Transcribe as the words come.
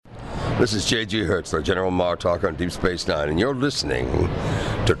This is J.G. Hertzler, General Martok on Deep Space Nine, and you're listening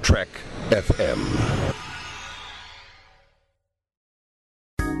to Trek FM.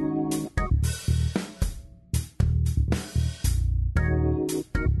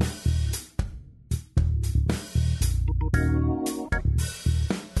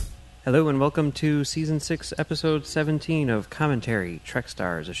 Hello and welcome to Season 6, Episode 17 of Commentary, Trek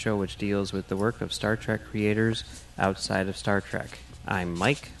Stars, a show which deals with the work of Star Trek creators outside of Star Trek. I'm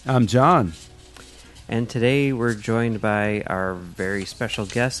Mike. I'm John. And today we're joined by our very special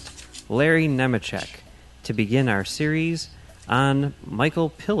guest, Larry Nemecek, to begin our series on Michael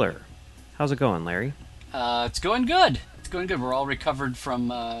Piller. How's it going, Larry? It's going good. It's going good. We're all recovered from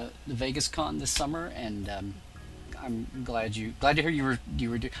the Vegas Con this summer, and I'm glad to hear you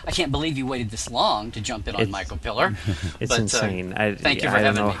were I can't believe you waited this long to jump in on Michael Piller. It's insane. Thank you for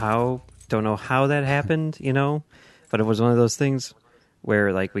having me. Don't know how that happened, but it was one of those things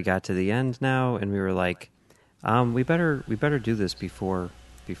where we got to the end now and we were like, we better do this before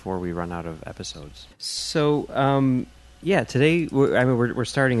we run out of episodes. So today we're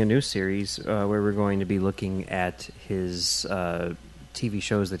starting a new series where we're going to be looking at his TV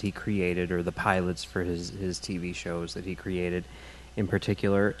shows that he created, or the pilots for his TV shows that he created in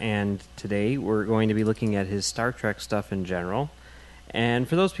particular. And today we're going to be looking at his Star Trek stuff in general. And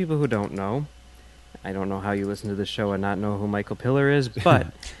for those people who don't know, I don't know how you listen to this show and not know who Michael Piller is, but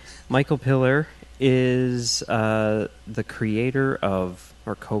Michael Piller is the creator of,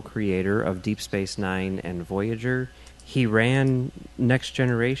 or co-creator of, Deep Space Nine and Voyager. He ran Next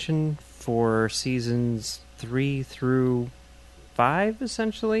Generation for seasons 3 through 5,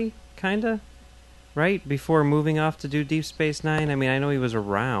 essentially, kinda, right? Before moving off to do Deep Space Nine. I mean, I know he was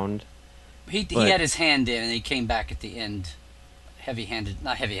around. He had his hand in, and he came back at the end,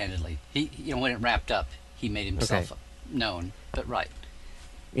 not heavy-handedly. He, when it wrapped up, he made himself known. But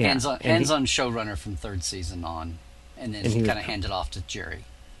yeah. hands on showrunner from third season on, and then he kind of handed off to Jerry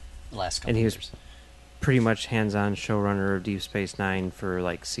the last couple of years. And he was pretty much hands-on showrunner of Deep Space Nine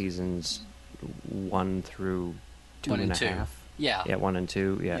for seasons 1 through 2.5. Yeah, 1 and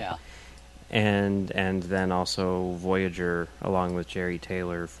 2, yeah. And then also Voyager, along with Jerry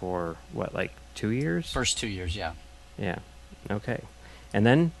Taylor, for, 2 years? First 2 years, yeah. Yeah, okay. And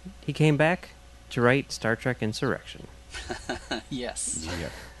then he came back to write Star Trek Insurrection. Yes.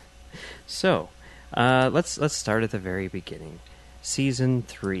 Yep. So, let's start at the very beginning. Season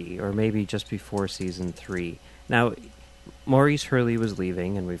 3, or maybe just before Season 3. Now, Maurice Hurley was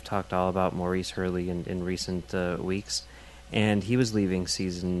leaving, and we've talked all about Maurice Hurley in recent weeks. And he was leaving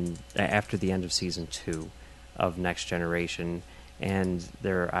after the end of Season 2 of Next Generation, and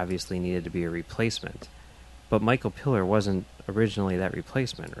there obviously needed to be a replacement. But Michael Piller wasn't originally that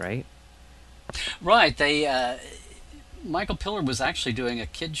replacement, right? Right. Michael Piller was actually doing a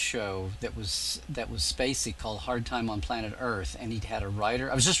kids show that was spacey, called Hard Time on Planet Earth, and he'd had a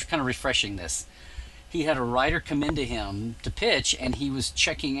writer. I was just kind of refreshing this. He had a writer come into him to pitch, and he was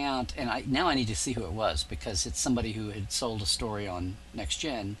checking out, and now I need to see who it was, because it's somebody who had sold a story on Next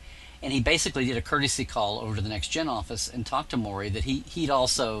Gen, and he basically did a courtesy call over to the Next Gen office and talked to Maury that he'd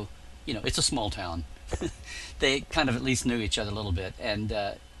also, it's a small town. They kind of at least knew each other a little bit, and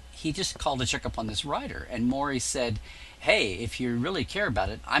he just called to check up on this writer, and Maury said, hey, if you really care about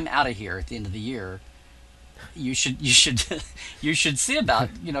it, I'm out of here at the end of the year. You should you should see about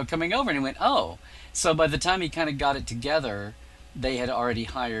coming over. And he went, oh. So by the time he kind of got it together, they had already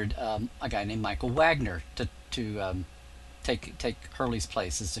hired a guy named Michael Wagner to take Hurley's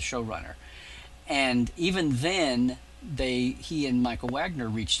place as the showrunner. And even then, he and Michael Wagner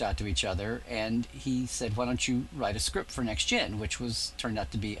reached out to each other, and he said, why don't you write a script for Next Gen, which turned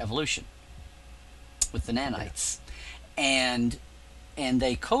out to be Evolution with the nanites. And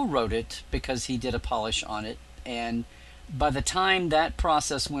they co-wrote it because he did a polish on it. And by the time that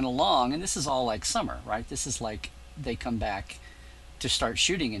process went along, and this is all summer, right? This is they come back to start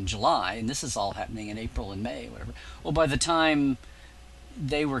shooting in July, and this is all happening in April and May, whatever. Well, by the time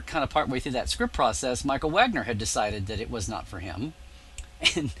they were kind of partway through that script process, Michael Wagner had decided that it was not for him.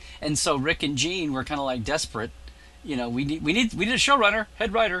 And so Rick and Gene were kind of desperate. We need a showrunner,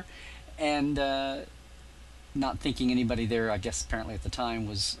 head writer, and not thinking anybody there, I guess apparently at the time,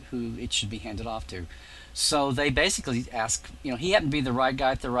 was who it should be handed off to. So they basically asked, he happened to be the right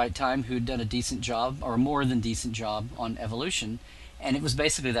guy at the right time who'd done a decent job, or a more than decent job, on Evolution, and it was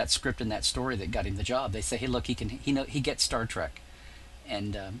basically that script and that story that got him the job. They say, hey, look, he gets Star Trek,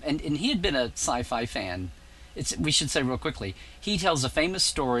 and he had been a sci-fi fan. We should say real quickly, he tells a famous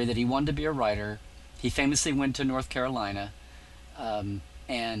story that he wanted to be a writer. He famously went to North Carolina, and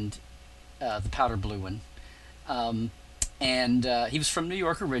the powder blue one. And he was from New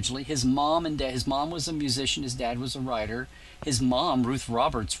York originally. His mom and dad. His mom was a musician. His dad was a writer. His mom, Ruth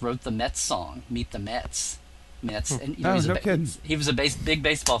Roberts, wrote the Mets song "Meet the Mets." I mean, that's and, Oh, no kidding. he was a big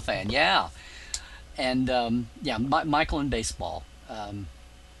baseball fan. Yeah, and Michael in baseball,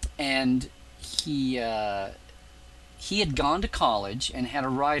 and he had gone to college and had a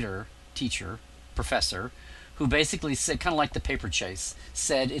writer teacher professor who basically said, kind of like the paper chase,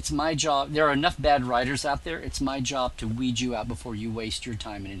 said, it's my job, there are enough bad writers out there, it's my job to weed you out before you waste your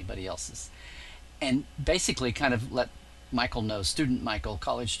time and anybody else's. And basically kind of let Michael know,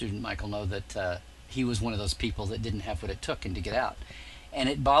 college student Michael know that he was one of those people that didn't have what it took and to get out. And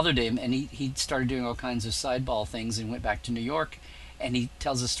it bothered him, and he started doing all kinds of sideball things and went back to New York. And he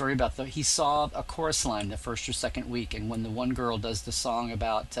tells a story about he saw a chorus line the first or second week, and when the one girl does the song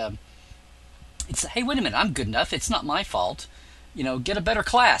about it's, hey, wait a minute, I'm good enough, it's not my fault, get a better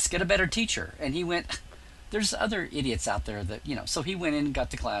class, get a better teacher. And he went, there's other idiots out there that, so he went in and got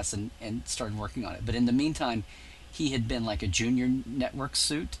to class and started working on it. But in the meantime, he had been like a junior network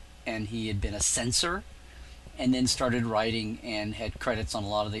suit, and he had been a censor, and then started writing and had credits on a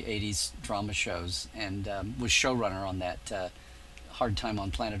lot of the 80s drama shows, and was showrunner on that Hard Time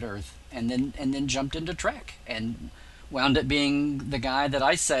on Planet Earth, and then jumped into Trek and wound up being the guy that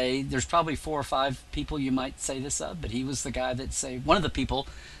I say, there's probably 4 or 5 people you might say this of, but he was the guy that saved, one of the people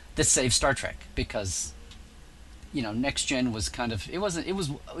that saved Star Trek, because Next Gen was kind of, it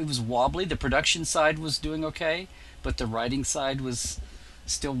was wobbly. The production side was doing okay, but the writing side was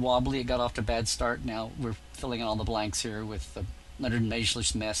still wobbly. It got off to a bad start. Now we're filling in all the blanks here with the Leonard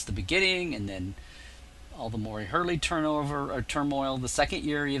Maishler's mess at the beginning, and then all the Maury Hurley turmoil the second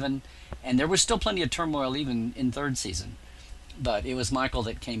year even, and there was still plenty of turmoil even in third season. But it was Michael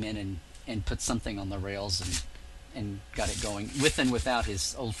that came in and put something on the rails and got it going, with and without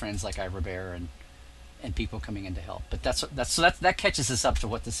his old friends like Ira Bear and people coming in to help. But that catches us up to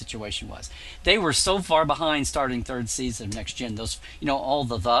what the situation was. They were so far behind starting third season of Next Gen. Those, all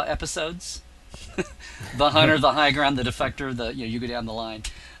the episodes, the Hunter, the High Ground, the Defector, you go down the line.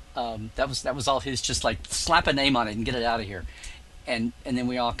 That was all his, just like slap a name on it and get it out of here. And then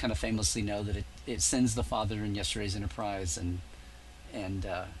we all kind of famously know that it sends the Father in Yesterday's Enterprise, and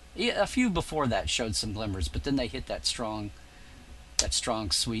a few before that showed some glimmers, but then they hit that strong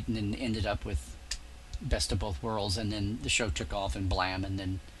suite, and then ended up with Best of Both Worlds, and then the show took off and blam, and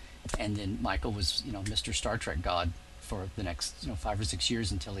then Michael was Mr. Star Trek God for the next 5 or 6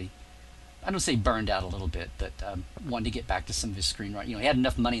 years, until he, I don't say burned out a little bit, but wanted to get back to some of his screenwriting. He had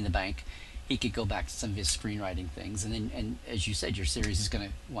enough money in the bank, he could go back to some of his screenwriting things. And as you said, your series is going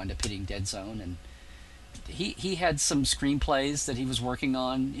to wind up hitting Dead Zone. And he had some screenplays that he was working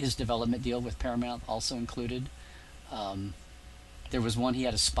on. His development deal with Paramount also included. There was one, he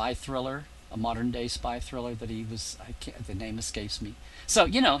had a spy thriller, a modern day spy thriller that the name escapes me. So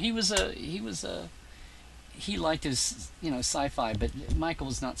he liked his sci-fi, but Michael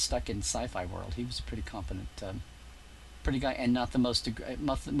was not stuck in sci-fi world. He was a pretty competent pretty guy, and not the most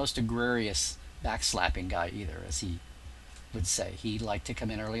egregious backslapping guy either, as he would say. He liked to come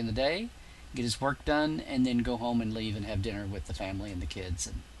in early in the day, get his work done, and then go home and leave and have dinner with the family and the kids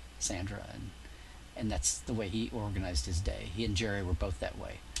and Sandra, and that's the way he organized his day. He and Jerry were both that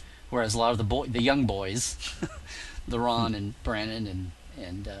way. Whereas a lot of the young boys, the Ron and Brandon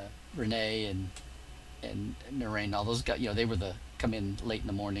and Renee and Moraine, all those guys, they were come in late in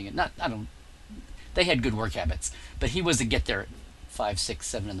the morning, and they had good work habits, but he was a get there at 5, 6,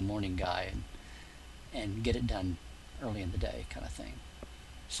 7 in the morning guy, and get it done early in the day kind of thing.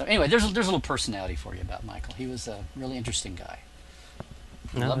 So anyway, there's a little personality for you about Michael. He was a really interesting guy.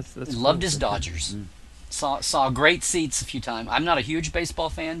 Loved his Dodgers. Saw great seats a few times. I'm not a huge baseball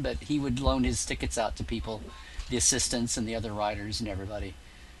fan, but he would loan his tickets out to people, the assistants and the other writers and everybody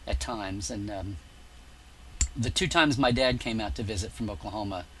at times. And the 2 times my dad came out to visit from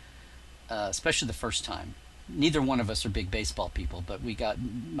Oklahoma, especially the first time, neither one of us are big baseball people, but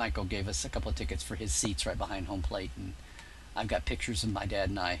Michael gave us a couple of tickets for his seats right behind home plate, and I've got pictures of my dad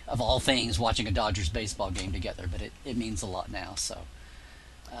and I, of all things, watching a Dodgers baseball game together, but it means a lot now. So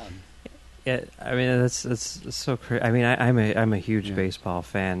yeah, I mean that's so crazy. I mean I'm a huge baseball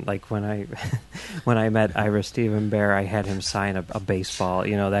fan. Like when I met Ira Stephen Bear, I had him sign a baseball,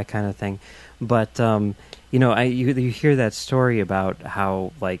 that kind of thing. But you hear that story about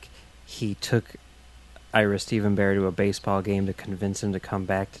how like he took Ira Stephen Bear to a baseball game to convince him to come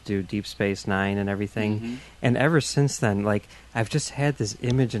back to do Deep Space Nine and everything. Mm-hmm. And ever since then, like, I've just had this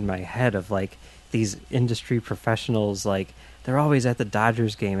image in my head of, like, these industry professionals, like, they're always at the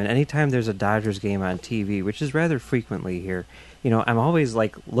Dodgers game, and anytime there's a Dodgers game on TV, which is rather frequently here, you know, I'm always,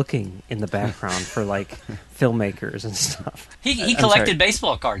 like, looking in the background for, like, filmmakers and stuff. He collected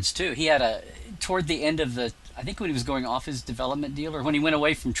baseball cards too. He had toward the end of I think when he was going off his development deal, or when he went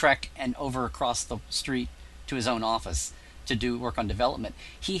away from Trek and over across the street to his own office to do work on development,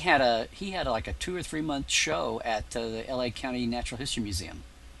 he had like a 2 or 3 month show at the LA County Natural History Museum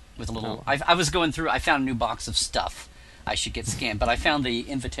with a little. Oh. I was going through. I found a new box of stuff I should get scanned, but I found the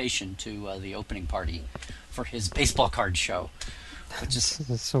invitation to the opening party for his baseball card show, which is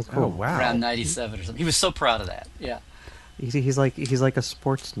That's so cool. Oh, wow. around '97 or something. He was so proud of that. Yeah. He's like a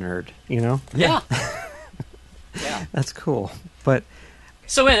sports nerd, you know? Yeah. Yeah. That's cool. But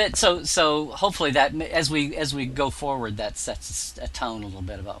So hopefully that as we go forward, that sets a tone a little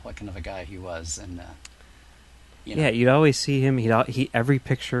bit about what kind of a guy he was, and you know. yeah, you'd always see him. He every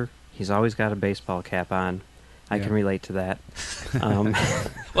picture, he's always got a baseball cap on. I Yeah. can relate to that.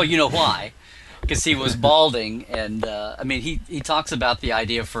 Well, you know why? Because he was balding, and I mean, he talks about the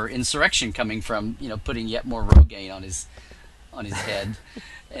idea for insurrection coming from, you know, putting yet more Rogaine on his head,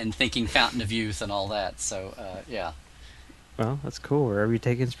 and thinking Fountain of Youth and all that. So yeah. Well, that's cool. Wherever you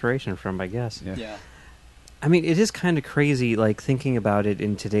take inspiration from, I guess. Yeah. Yeah. I mean, it is kind of crazy, like, thinking about it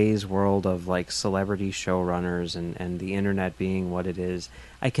in today's world of, like, celebrity showrunners and the internet being what it is.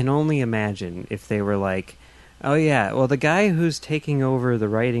 I can only imagine if they were like, oh, yeah, well, the guy who's taking over the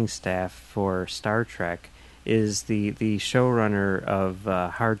writing staff for Star Trek is the showrunner of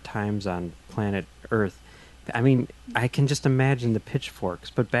Hard Times on Planet Earth. I mean, I can just imagine the pitchforks,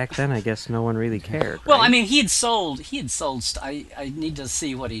 but back then, I guess no one really cared. Well, right? I mean, he had sold. I need to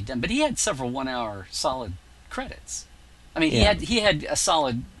see what he'd done, but he had several 1 hour solid credits. I mean, Yeah. he had a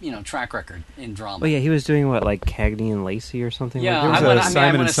solid, you know, track record in drama. Well, yeah, he was doing what, like Cagney and Lacey or something Yeah, like There that? was a I Simon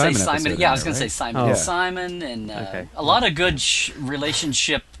want and to say Simon Simon. episode Yeah, I in was going to there, say right? Simon Oh. and Simon, and Okay. a lot of good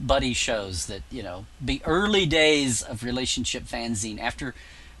relationship buddy shows that, you know, the early days of relationship fanzine after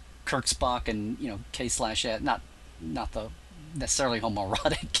Kirk Spock and, you know, K/S, not the necessarily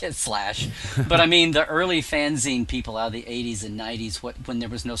homoerotic K/S, but I mean the early fanzine people out of the 80s and 90s, when there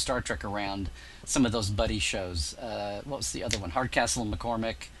was no Star Trek around, some of those buddy shows. What was the other one? Hardcastle and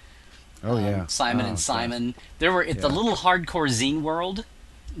McCormick. Oh, yeah. Simon Oh, and gosh. Simon. There were at the Yeah. little hardcore zine world,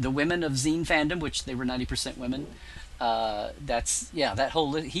 the women of zine fandom, which they were 90% women. That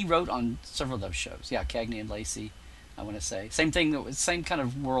whole he wrote on several of those shows. Yeah, Cagney and Lacey, I want to say. Same thing, same kind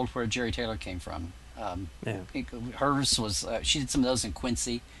of world where Jerry Taylor came from. Yeah. Hers was she did some of those in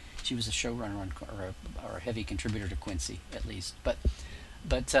Quincy. She was a showrunner or a heavy contributor to Quincy at least. But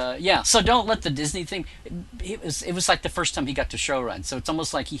yeah, so don't let the Disney thing. It was like the first time he got to showrun. So it's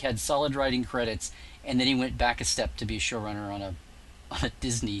almost like he had solid writing credits, and then he went back a step to be a showrunner on a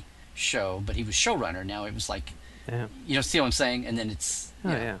Disney show. But he was showrunner. Now it was like, Yeah. you know, see what I'm saying? And then it's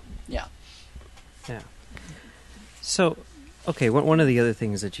Oh, yeah. yeah. Yeah. So, okay, one of the other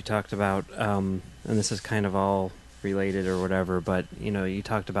things that you talked about, and this is kind of all related or whatever, but, you know, you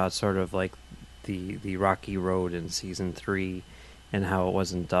talked about sort of like the rocky road in season 3 and how it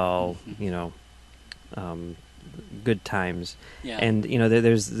wasn't dull, you know, good times. Yeah. And, you know,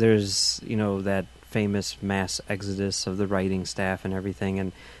 there's you know, that famous mass exodus of the writing staff and everything,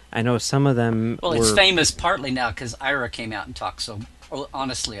 and I know some of them Well, were... it's famous partly now because Ira came out and talked so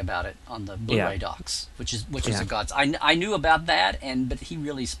honestly about it on the Blu-ray Yeah. docs, which was Yeah. a gods. I knew about that, but he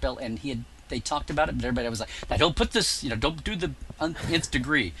really spelled, and they talked about it, but everybody was like, "Now don't put this, you know, don't do the nth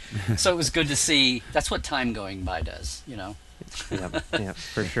degree." So it was good to see. That's what time going by does, you know. yeah,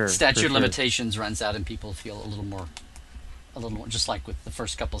 for sure. Statute for of sure. limitations runs out, and people feel a little more, just like with the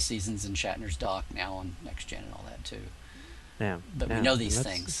first couple seasons in Shatner's doc now on Next Gen and all that too. Yeah. But yeah, we know and these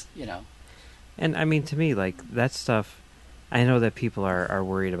that's- things, you know. And I mean, to me, like, that stuff, I know that people are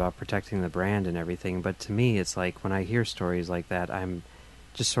worried about protecting the brand and everything, but to me, it's like when I hear stories like that, I'm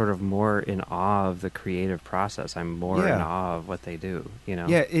just sort of more in awe of the creative process. I'm more Yeah. in awe of what they do, you know?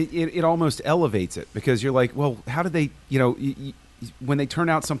 Yeah, it almost elevates it because you're like, well, how did they, you know, when they turn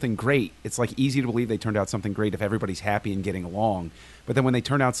out something great, it's like easy to believe they turned out something great if everybody's happy and getting along. But then when they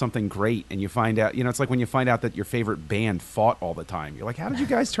turn out something great and you find out, you know, it's like when you find out that your favorite band fought all the time. You're like, how did you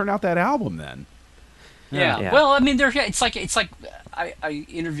guys turn out that album then? Yeah. Yeah. Well, I mean, it's like I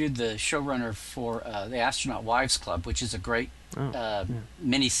interviewed the showrunner for the Astronaut Wives Club, which is a great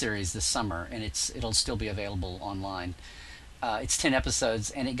miniseries this summer, and it'll still be available online. It's 10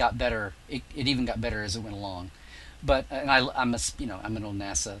 episodes, and it got better. It even got better as it went along. But I'm an old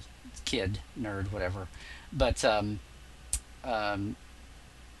NASA kid, nerd, whatever. But um,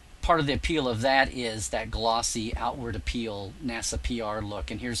 part of the appeal of that is that glossy outward appeal NASA PR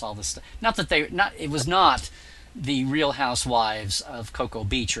look, and here's all this stuff. Not that it was not the Real Housewives of Cocoa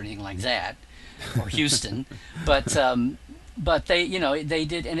Beach or anything like that, or Houston, but they, they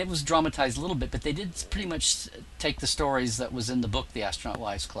did, and it was dramatized a little bit, but they did pretty much take the stories that was in the book, The Astronaut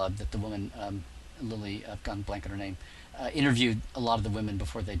Wives Club, that the woman, Lily, I've gone blank on her name, interviewed a lot of the women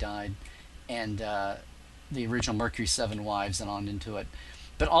before they died, and the original Mercury 7 wives and on into it.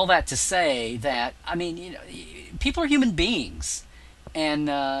 But all that to say that, I mean, people are human beings, and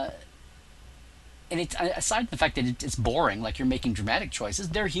it's, aside from the fact that it's boring, like you're making dramatic choices,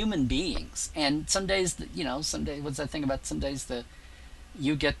 they're human beings. And some days, some days, what's that thing about some days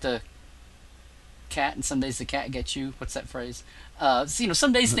you get the cat and some days the cat gets you? What's that phrase? So,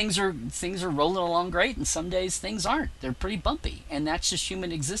 some days things are rolling along great, and some days things aren't. They're pretty bumpy, and that's just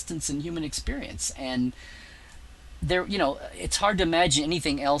human existence and human experience. And there, it's hard to imagine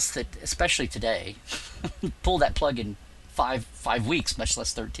anything else that, especially today, pull that plug in 5 weeks, much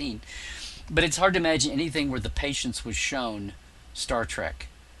less 13. But it's hard to imagine anything where the patience was shown Star Trek.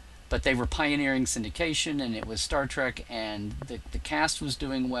 But they were pioneering syndication, and it was Star Trek, and the cast was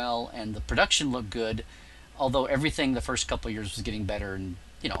doing well, and the production looked good, although everything the first couple of years was getting better, and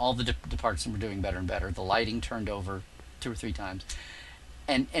all the departments were doing better and better. The lighting turned over 2 or 3 times,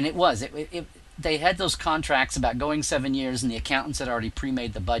 and they had those contracts about going 7 years, and the accountants had already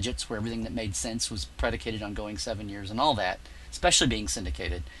pre-made the budgets where everything that made sense was predicated on going 7 years and all that, especially being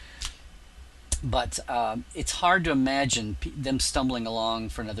syndicated. But it's hard to imagine them stumbling along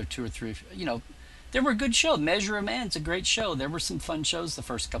for another 2 or 3. There were good shows. Measure of Man's a great show. There were some fun shows the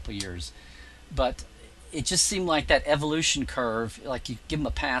first couple of years. But it just seemed like that evolution curve, like you give them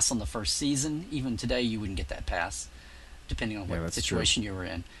a pass on the first season. Even today, you wouldn't get that pass, depending on what situation you were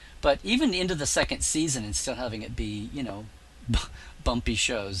in. But even into the second season and still having it be, bumpy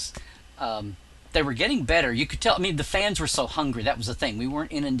shows, they were getting better. You could tell. I mean, the fans were so hungry. That was the thing. We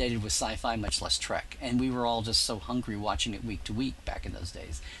weren't inundated with sci-fi, much less Trek. And we were all just so hungry watching it week to week back in those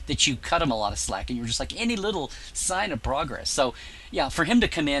days that you cut him a lot of slack, and you were just like, any little sign of progress. So, yeah, for him to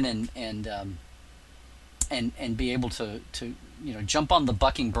come in and be able to jump on the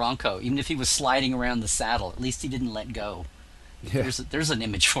bucking bronco, even if he was sliding around the saddle, at least he didn't let go. Yeah. There's an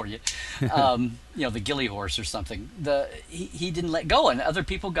image for you. The ghillie horse or something. He didn't let go, and other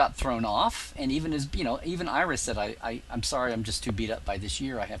people got thrown off. And even even Iris said, I'm sorry, I'm just too beat up by this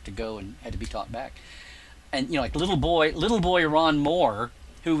year. I have to go, and had to be taught back. And like little boy Ron Moore,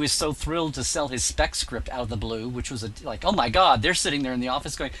 who was so thrilled to sell his spec script out of the blue, which was oh my God, they're sitting there in the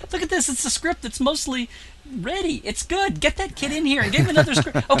office going, look at this, it's a script that's mostly ready. It's good. Get that kid in here and give him another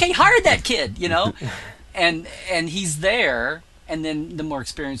script. Okay, hire that kid, and he's there. And then the more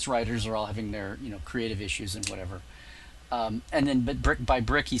experienced writers are all having their, creative issues and whatever. But brick by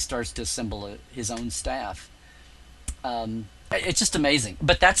brick, he starts to assemble his own staff. It's just amazing.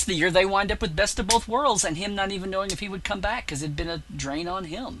 But that's the year they wind up with Best of Both Worlds, and him not even knowing if he would come back because it'd been a drain on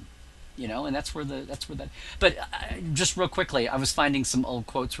him, And that's where that. But just real quickly, I was finding some old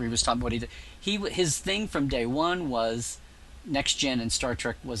quotes where he was talking about what he did. His thing from day one was Next Gen and Star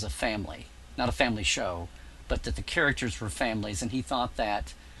Trek was a family, not a family show, but that the characters were families, and he thought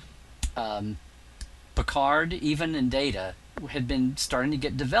that Picard, even in Data, had been starting to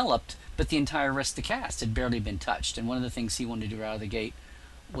get developed, but the entire rest of the cast had barely been touched. And one of the things he wanted to do right out of the gate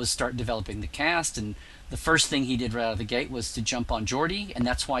was start developing the cast, and the first thing he did right out of the gate was to jump on Geordi, and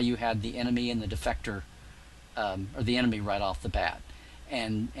that's why you had the enemy and the defector, or the enemy right off the bat,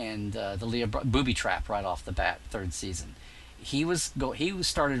 and the Leah booby trap right off the bat, 3rd season. He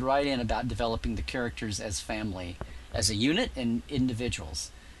started right in about developing the characters as family, as a unit and individuals.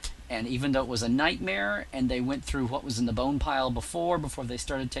 And even though it was a nightmare, and they went through what was in the bone pile before they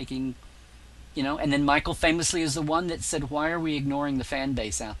started taking, and then Michael famously is the one that said, why are we ignoring the fan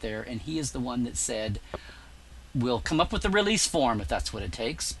base out there? And he is the one that said, we'll come up with a release form if that's what it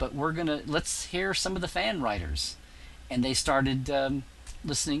takes, but let's hear some of the fan writers. And they started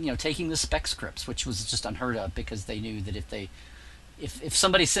listening, taking the spec scripts, which was just unheard of, because they knew that if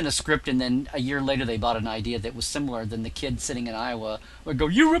somebody sent a script and then a year later they bought an idea that was similar, then the kid sitting in Iowa would go,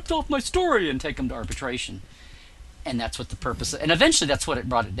 you ripped off my story, and take them to arbitration. And that's what the purpose, and eventually that's what it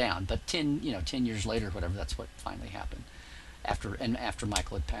brought it down. But 10 years later, whatever, that's what finally happened after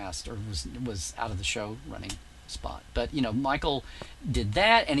Michael had passed, or was out of the show running spot. But Michael did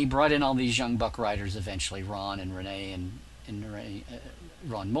that, and he brought in all these young buck writers eventually, Ron and Renee and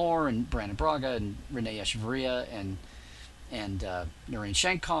Ron Moore and Brandon Braga and Renee Echevarria and Naren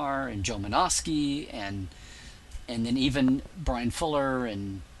Shankar and Joe Manosky and then even Brian Fuller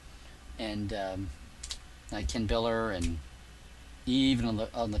and and like Ken Biller, and even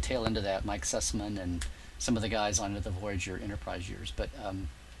on the tail end of that, Mike Sussman and some of the guys on the Voyager Enterprise years, but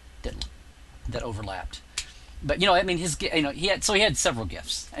that overlapped. But I mean, he had several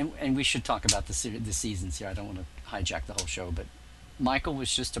gifts, and we should talk about the seasons here. I don't want to hijack the whole show, but Michael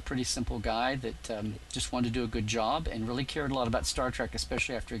was just a pretty simple guy that just wanted to do a good job and really cared a lot about Star Trek,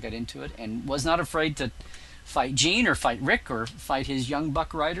 especially after he got into it, and was not afraid to fight Gene or fight Rick or fight his young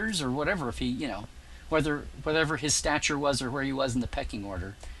buck riders or whatever. If he, whatever his stature was or where he was in the pecking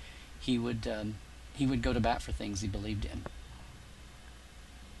order, he would go to bat for things he believed in.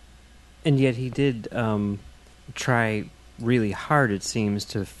 And yet he did try really hard, it seems,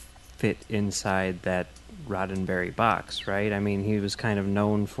 to fit inside that Roddenberry box, right? I mean, he was kind of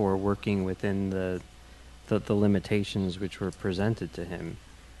known for working within the limitations which were presented to him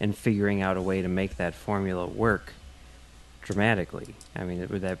and figuring out a way to make that formula work dramatically. I mean,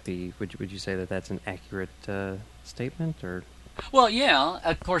 would you say that that's an accurate statement, or? Well, yeah,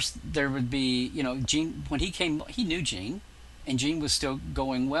 of course there would be, Gene, when he came, he knew Gene, and Gene was still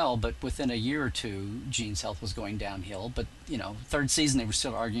going well, but within a year or two, Gene's health was going downhill. But, third season, they were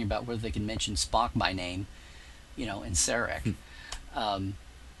still arguing about whether they could mention Spock by name, and Sarek.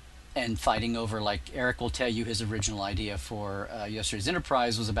 And fighting over, like, Eric will tell you his original idea for Yesterday's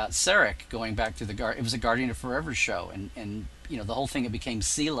Enterprise was about Sarek going back to it was a Guardian of Forever show. And the whole thing, it became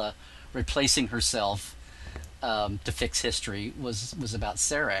Sela replacing herself to fix history was about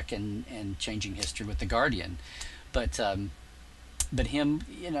Sarek and changing history with the Guardian. But him,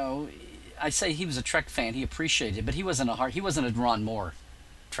 I say he was a Trek fan. He appreciated it, but he wasn't a Ron Moore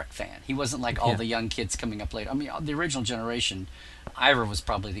Trek fan. He wasn't like all the young kids coming up later. I mean, the original generation, Ira was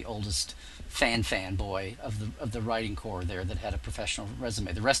probably the oldest fan boy of the writing corps there that had a professional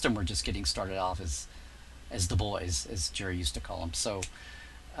resume. The rest of them were just getting started off as the boys, as Jerry used to call them. So,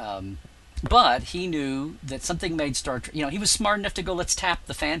 but he knew that something made Star Trek. He was smart enough to go, let's tap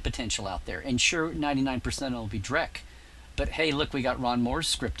the fan potential out there. And sure, 99% will be Drek. But hey, look, we got Ron Moore's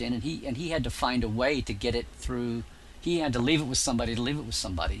script in, and he had to find a way to get it through. He had to leave it with somebody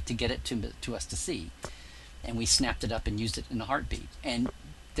to get it to us to see. And we snapped it up and used it in a heartbeat. And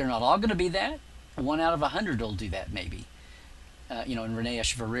they're not all going to be that. 1 out of 100 will do that, maybe. And Rene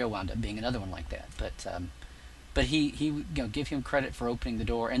Echevarria wound up being another one like that. But he give him credit for opening the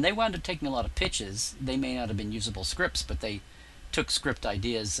door. And they wound up taking a lot of pitches. They may not have been usable scripts, but they took script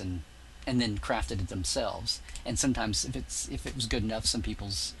ideas and then crafted it themselves. And sometimes if it was good enough, some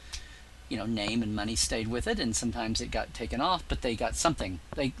people's name and money stayed with it, and sometimes it got taken off, but they got something.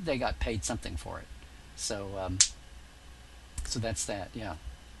 They got paid something for it. So so that's that. Yeah.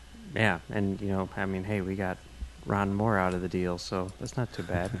 Yeah, and I mean, hey, we got Ron Moore out of the deal, so that's not too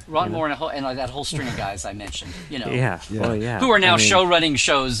bad. Ron Moore and that whole string of guys I mentioned, Yeah. Well, yeah. Who are now show running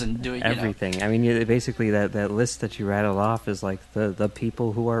shows and doing everything. I mean, basically that list that you rattled off is like the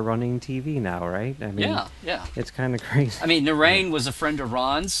people who are running TV now, right? I mean, yeah. It's kind of crazy. I mean, Narain was a friend of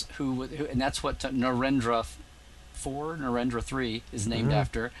Ron's, who and that's what Narendra 3 is named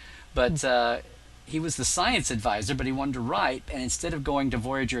after. But he was the science advisor, but he wanted to write, and instead of going to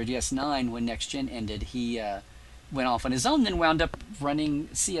Voyager at DS9 when Next Gen ended, he went off on his own, then wound up running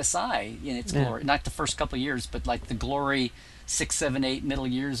CSI in its glory. Not the first couple of years, but like the glory 6, 7, 8 middle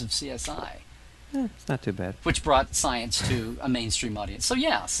years of CSI. It's not too bad. Which brought science to a mainstream audience. So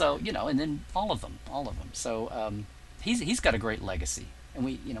and then all of them. So he's got a great legacy, and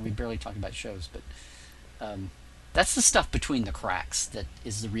we barely talk about shows, but that's the stuff between the cracks that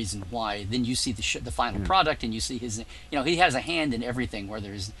is the reason why. Then you see the final product, and you see his. He has a hand in everything. Where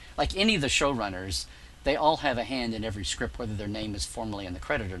there's like any of the showrunners. They all have a hand in every script, whether their name is formally in the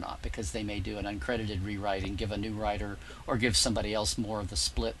credit or not, because they may do an uncredited rewrite and give a new writer or give somebody else more of the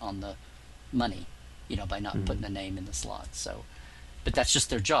split on the money, by not putting a name in the slot. So, but that's just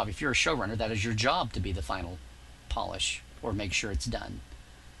their job. If you're a showrunner, that is your job to be the final polish or make sure it's done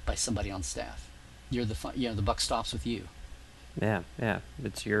by somebody on staff. You're the buck stops with you. Yeah.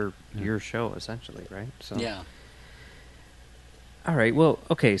 It's your show essentially, right? So yeah. All right. Well,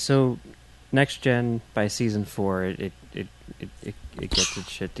 okay. So. Next Gen by season 4, it gets its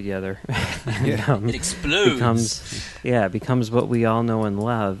shit together. It explodes. Becomes what we all know and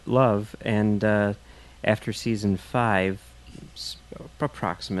love. And after season 5,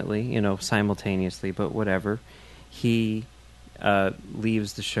 approximately, simultaneously, but whatever, he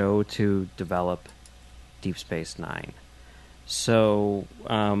leaves the show to develop Deep Space Nine. So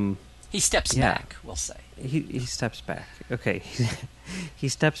he steps back, we'll say. He steps back. Okay. He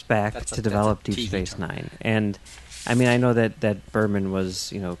steps back to develop Deep Space Nine. And, I mean, I know that Berman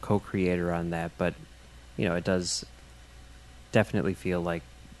was, co-creator on that, but, it does definitely feel like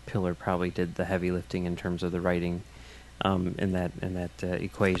Pillar probably did the heavy lifting in terms of the writing in that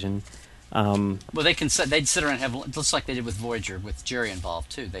equation. Well, they'd sit around and have, just like they did with Voyager, with Jerry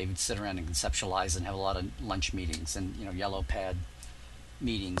involved too. They would sit around and conceptualize and have a lot of lunch meetings and yellow pad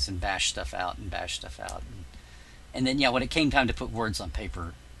meetings and bash stuff out. And then when it came time to put words on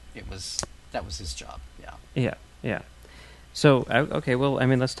paper, that was his job. Yeah. So okay, well, I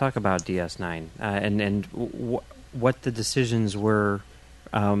mean, let's talk about DS9 and what the decisions were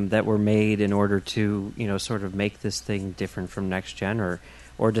that were made in order to sort of make this thing different from Next Gen,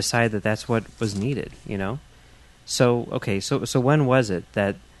 or decide that that's what was needed. So okay, so when was it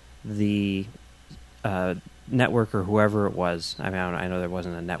that the network or whoever it was, I mean, I know there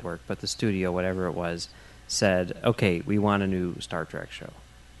wasn't a network, but the studio, whatever it was, said, okay, we want a new Star Trek show?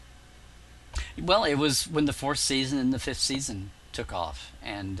 Well, it was when the 4th season and the 5th season took off,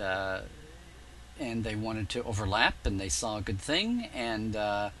 and they wanted to overlap, and they saw a good thing, and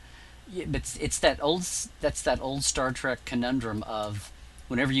but that's that old Star Trek conundrum of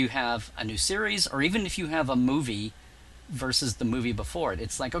whenever you have a new series, or even if you have a movie versus the movie before it,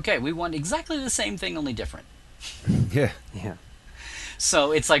 it's like, okay, we want exactly the same thing, only different. Yeah.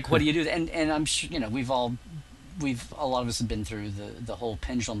 So it's like, what do you do? And I'm sure a lot of us have been through the whole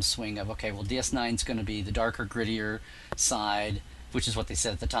pendulum swing of, okay, well, DS9 is going to be the darker, grittier side, which is what they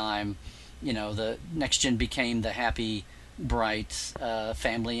said at the time. The Next Gen became the happy, bright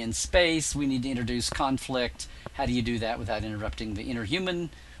family in space. We need to introduce conflict. How do you do that without interrupting the inner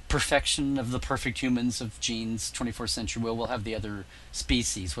human perfection of the perfect humans of Gene's 24th century? We'll have the other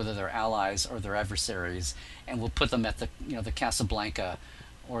species, whether they're allies or they're adversaries, and we'll put them at the Casablanca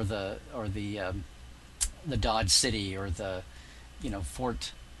or the Dodge City or the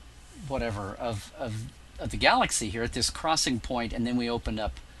Fort whatever of the galaxy here at this crossing point, and then we opened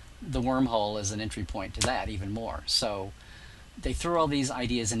up the wormhole as an entry point to that even more. So they threw all these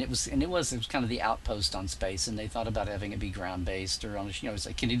ideas, and it was kind of the outpost on space, and they thought about having it be ground based or on it's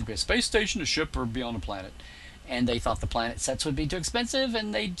like, can either be a space station, a ship, or be on a planet. And they thought the planet sets would be too expensive,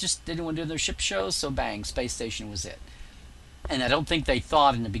 and they just didn't want to do their ship shows, so bang, space station was it. And I don't think they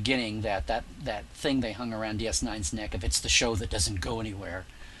thought in the beginning that thing they hung around DS9's neck, if it's the show that doesn't go anywhere,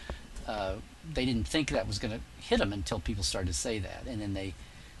 they didn't think that was going to hit them until people started to say that. And then they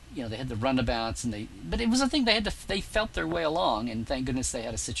had the runabouts, but it was a thing they felt their way along, and thank goodness they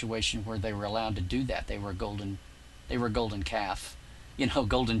had a situation where they were allowed to do that. They were a golden calf,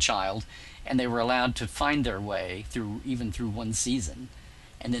 golden child, and they were allowed to find their way through one season.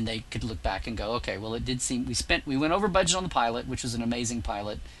 And then they could look back and go, okay, well, it did seem we went over budget on the pilot, which was an amazing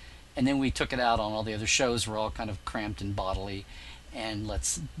pilot, and then we took it out on all the other shows. We're all kind of cramped and bodily, and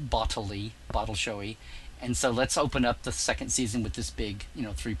bottle showy, and so let's open up the second season with this big,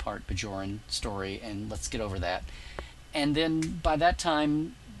 3-part Bajoran story, and let's get over that. And then by that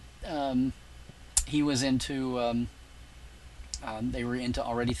time, he was into. They were into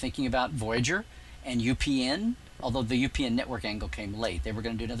already thinking about Voyager and UPN. Although the UPN network angle came late, they were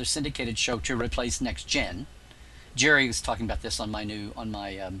going to do another syndicated show to replace Next Gen. Jerry was talking about this on my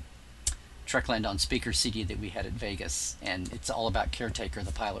Trekland on Speaker CD that we had at Vegas, and it's all about Caretaker,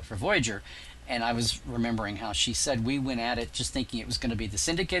 the pilot for Voyager. And I was remembering how she said we went at it just thinking it was going to be the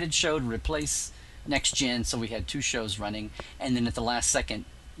syndicated show to replace Next Gen, so we had 2 shows running, and then at the last second,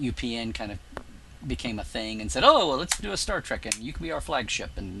 UPN kind of became a thing and said, oh, well, let's do a Star Trek, and you can be our flagship,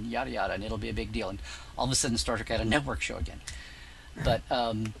 and yada yada, and it'll be a big deal. And all of a sudden, Star Trek had a network show again. But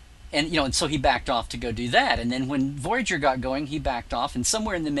and so he backed off to go do that. And then when Voyager got going, he backed off, and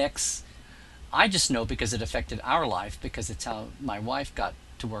somewhere in the mix, I just know because it affected our life, because it's how my wife got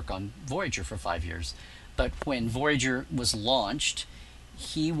to work on Voyager for 5 years. But when Voyager was launched,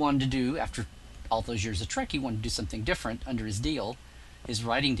 he wanted to do, after all those years of Trek, he wanted to do something different under his deal, his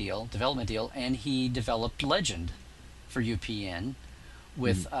writing deal, development deal, and he developed Legend for UPN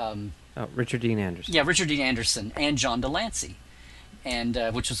with Richard Dean Anderson. Yeah, Richard Dean Anderson and John Delancey, and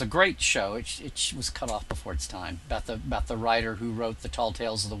which was a great show. It was cut off before its time, about the writer who wrote the Tall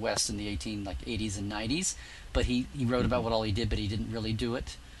Tales of the West in the 80s and 90s, but he wrote about what all he did, but he didn't really do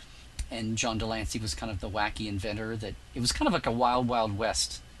it. And John Delancey was kind of the wacky inventor. That it was kind of like a Wild Wild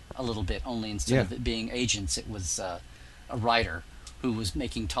West a little bit, only instead of it being agents, it was a writer who was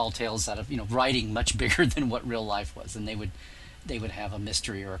making tall tales out of writing much bigger than what real life was, and they would have a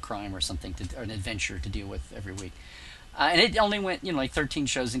mystery or a crime or something or an adventure to deal with every week. And it only went like 13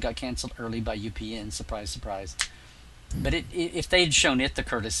 shows and got canceled early by UPN. Surprise, surprise. But if they had shown it the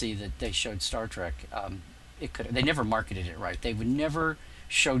courtesy that they showed Star Trek, it could. They never marketed it right. They would never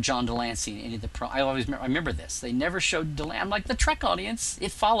show John Delancey in any of the I remember this. They never showed Delancey. I'm like, the Trek audience,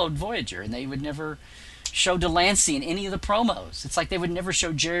 it followed Voyager, and they would never show Delancey in any of the promos. It's like they would never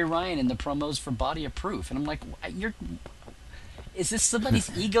show Jerry Ryan in the promos for Body of Proof. And I'm like, is this somebody's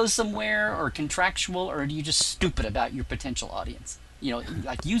ego somewhere, or contractual, or are you just stupid about your potential audience?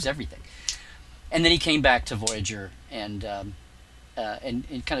 Like, use everything. And then he came back to Voyager and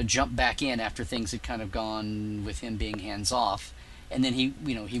kind of jumped back in after things had kind of gone with him being hands off. And then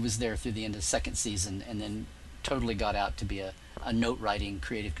he was there through the end of the second season, and then totally got out to be a note writing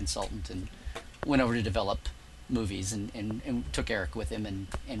creative consultant, and went over to develop movies, and took Eric with him,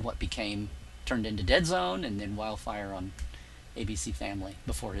 and what turned into Dead Zone, and then Wildfire on ABC Family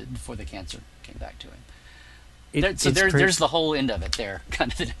before the cancer came back to him. There's the whole end of it there,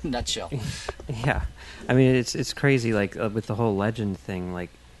 kind of in a nutshell. Yeah, I mean it's crazy. Like with the whole Legend thing, like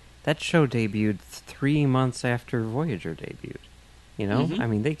that show debuted 3 months after Voyager debuted. I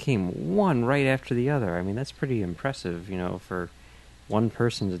mean they came one right after the other. I mean that's pretty impressive. For one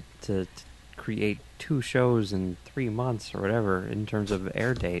person to create 2 shows in 3 months or whatever in terms of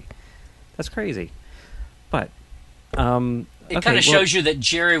air date. That's crazy. But it kind of shows you that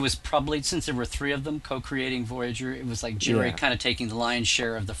Jerry was probably, since there were 3 of them co-creating Voyager, it was like Jerry kind of taking the lion's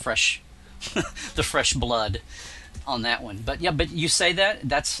share of the fresh blood on that one. But you say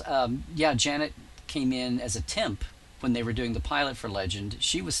that's Janet came in as a temp when they were doing the pilot for Legend.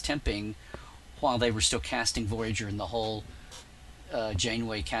 She was temping while they were still casting Voyager and the whole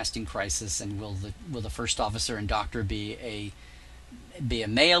Janeway casting crisis, and will the first officer and doctor be a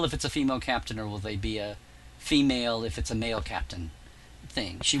male if it's a female captain, or will they be a female if it's a male captain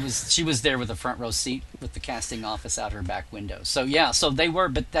thing? She was there with a front row seat with the casting office out her back window. So they were,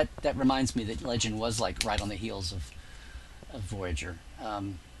 but that reminds me that Legend was like right on the heels of Voyager.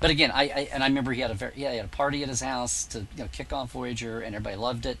 But again, I remember he had a party at his house to kick off Voyager, and everybody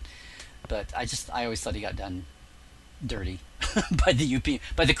loved it. But I always thought he got done dirty by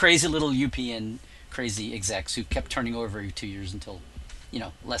the crazy little UPN crazy execs who kept turning over every 2 years until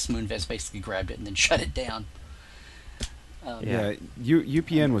Les Moonves basically grabbed it and then shut it down.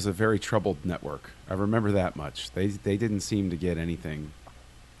 UPN was a very troubled network. I remember that much. They didn't seem to get anything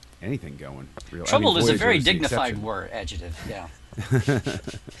going. Really. Troubled is a very dignified adjective. Yeah.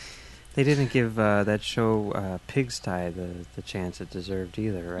 They didn't give that show Pigsty the chance it deserved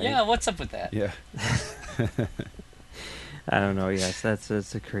either, right? Yeah, what's up with that? Yeah. I don't know. Yes, that's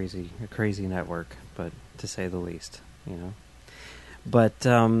a crazy network, but to say the least, But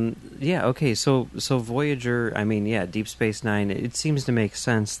okay. So Voyager. I mean, Deep Space Nine. It seems to make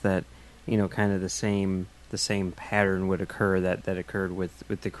sense that kind of the same pattern would occur that occurred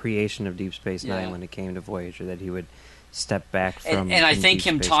with the creation of Deep Space Nine when it came to Voyager. That he would step back from. And I think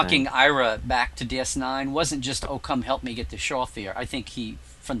Deep him Space talking Nine. Ira back to DS9 wasn't just, "Oh, come help me get the show off the air." I think he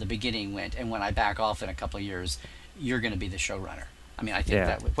from the beginning went, "And when I back off in a couple of years, you're going to be the showrunner." I mean, I think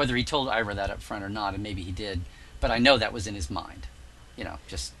that whether he told Ira that up front or not, and maybe he did, but I know that was in his mind. I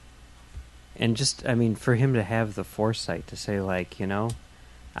mean, for him to have the foresight to say, like, I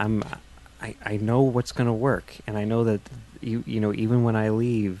know what's going to work, and I know that even when I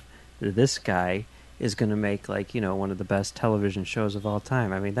leave, this guy is going to make one of the best television shows of all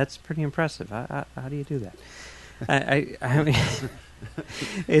time. I mean, that's pretty impressive. How do you do that? I mean,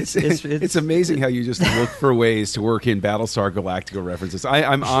 it's amazing how you just look for ways to work in Battlestar Galactica references.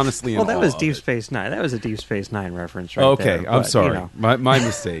 I'm honestly that was Deep Space Nine. That was a Deep Space Nine reference, right? Okay, there, I'm sorry. My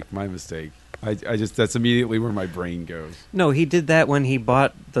mistake. My mistake. I just that's immediately where my brain goes. No, he did that when he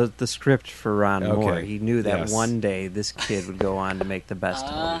bought the script for Ron Moore. He knew that one day this kid would go on to make the best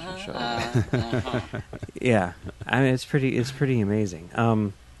television show. Yeah, I mean it's pretty amazing.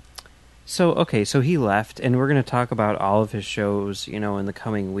 So he left, and we're going to talk about all of his shows, in the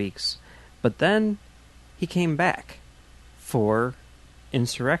coming weeks. But then he came back for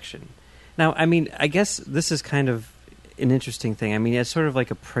Insurrection. Now, I mean, I guess this is kind of an interesting thing. I mean, it's sort of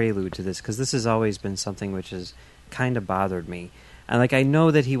like a prelude to this, because this has always been something which has kind of bothered me. And I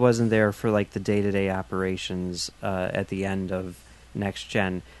know that he wasn't there for the day-to-day operations at the end of Next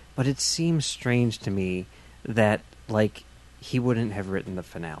Gen, but it seems strange to me that he wouldn't have written the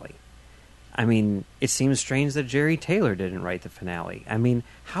finale. I mean, it seems strange that Jerry Taylor didn't write the finale. I mean,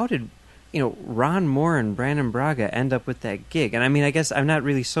 how did Ron Moore and Brandon Braga end up with that gig? And I mean, I guess I'm not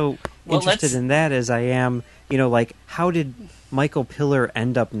really so interested in that as I am, how did Michael Piller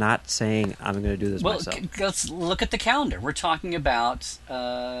end up not saying, "I'm going to do this myself"? Well, let's look at the calendar. We're talking about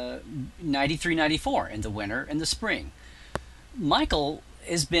 93, 94 in the winter and the spring. Michael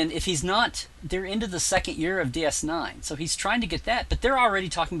has been, if he's not, they're into the second year of DS9, so he's trying to get that, but they're already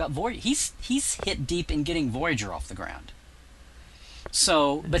talking about Voyager. He's hit deep in getting Voyager off the ground.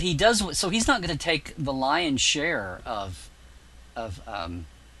 So, but he does. So he's not going to take the lion's share of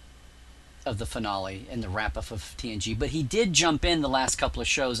of the finale and the wrap-up of TNG, but he did jump in the last couple of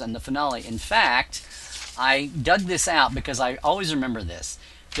shows and the finale. In fact, I dug this out because I always remember this.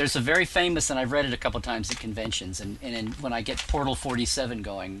 There's a very famous, and I've read it a couple times at conventions, and when I get Portal 47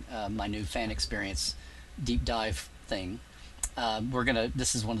 going, my new fan experience deep dive thing,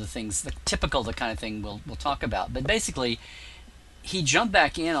 this is one of the things, the kind of thing we'll talk about. But basically, he jumped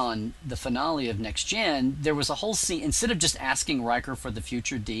back in on the finale of Next Gen. There was a whole scene, instead of just asking Riker for the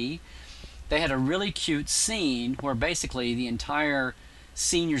future D, they had a really cute scene where basically the entire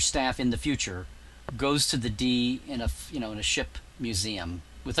senior staff in the future goes to the D in a ship museum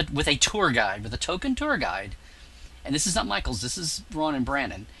with a tour guide, with a token tour guide. And this is not Michaels, this is Ron and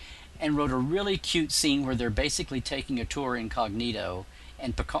Brannon, and wrote a really cute scene where they're basically taking a tour incognito,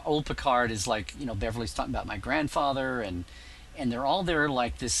 and old Picard is like, Beverly's talking about my grandfather, and they're all there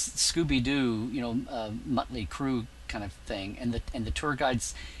like this Scooby-Doo, motley crew kind of thing, and the tour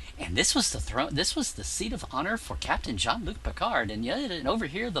guides. And this was the throne. This was the seat of honor for Captain Jean-Luc Picard. And over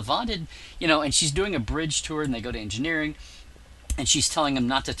here, the vaunted, And she's doing a bridge tour, and they go to engineering, and she's telling them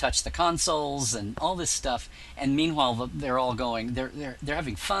not to touch the consoles and all this stuff. And meanwhile, they're all going. They're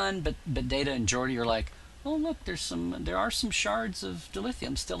having fun, but Data and Geordi are like, oh look, there are some shards of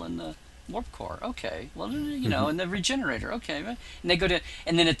dilithium still in the warp core. Okay, well, and the regenerator. Okay, and they go to,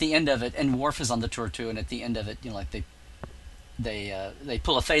 and then at the end of it, and Worf is on the tour too. And at the end of it, they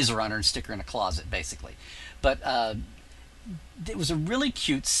pull a phaser on her and stick her in a closet, basically. But it was a really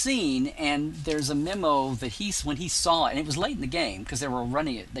cute scene, and there's a memo that when he saw it, and it was late in the game because they were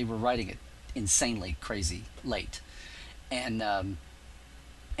writing it insanely crazy late, and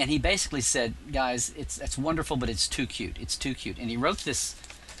he basically said, guys, it's wonderful, but it's too cute. It's too cute. And he wrote this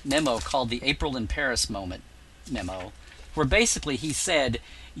memo called the April in Paris moment memo, where basically he said,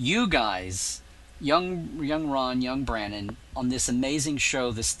 you guys, young Ron, young Brannon, on this amazing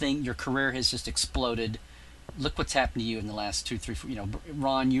show, this thing, your career has just exploded. Look what's happened to you in the last 2, 3, 4.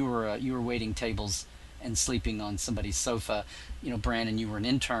 Ron, you were waiting tables and sleeping on somebody's sofa. Brannon, you were an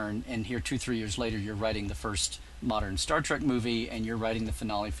intern, and here 2, 3 years later, you're writing the first modern Star Trek movie, and you're writing the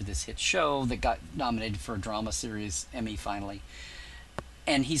finale for this hit show that got nominated for a drama series Emmy finally.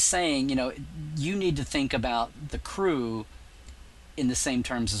 And he's saying, you need to think about the crew in the same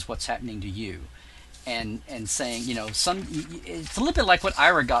terms as what's happening to you. And saying, it's a little bit like what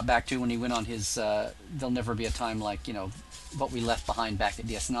Ira got back to when he went on his There'll Never Be a Time Like, what we left behind back at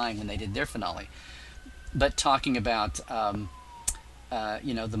DS9 when they did their finale. But talking about,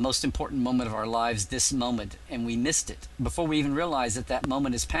 the most important moment of our lives, this moment, and we missed it before we even realized that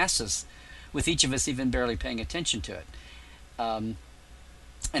moment is past us, with each of us even barely paying attention to it.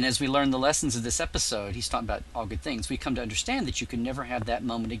 And as we learn the lessons of this episode, he's talking about all good things, we come to understand that you can never have that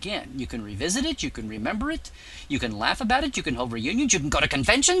moment again. You can revisit it, you can remember it, you can laugh about it, you can hold reunions, you can go to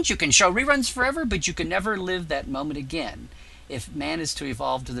conventions, you can show reruns forever, but you can never live that moment again. If man is to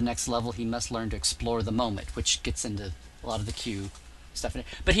evolve to the next level, he must learn to explore the moment, which gets into a lot of the Q stuff.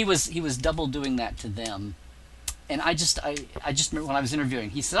 But he was double doing that to them. And I just remember when I was interviewing,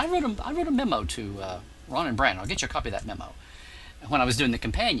 he said, I wrote a memo to Ron and Brannon. I'll get you a copy of that memo. When I was doing the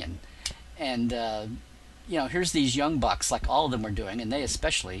companion, and here's these young bucks, like all of them were doing, and they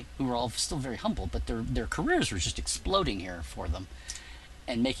especially, who were all still very humble, but their careers were just exploding here for them,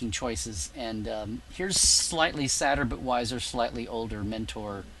 and making choices. And here's slightly sadder but wiser, slightly older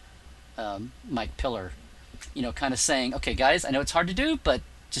mentor, Mike Pillar, kind of saying, okay guys, I know it's hard to do, but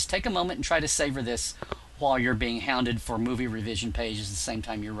just take a moment and try to savor this while you're being hounded for movie revision pages at the same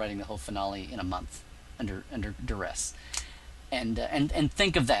time you're writing the whole finale in a month under duress. And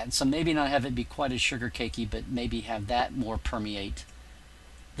think of that. So maybe not have it be quite as sugar cakey, but maybe have that more permeate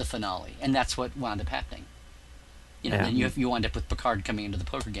the finale. And that's what wound up happening. Then you wind up with Picard coming into the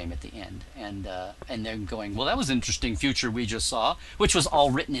poker game at the end, and then going, well, that was an interesting future we just saw, which was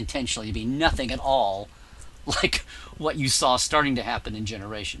all written intentionally to be nothing at all like what you saw starting to happen in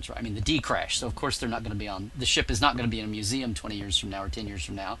Generations, right? I mean, the D crash. So of course they're not going to be on. The ship is not going to be in a museum 20 years from now or 10 years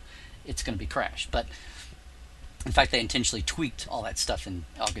from now. It's going to be crashed, but. In fact, they intentionally tweaked all that stuff in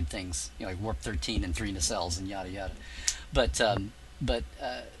All Good Things, like Warp 13 and 3 nacelles and yada yada. But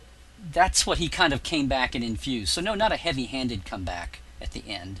that's what he kind of came back and infused. So no, not a heavy-handed comeback at the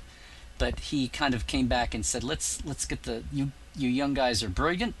end, but he kind of came back and said, let's get you young guys are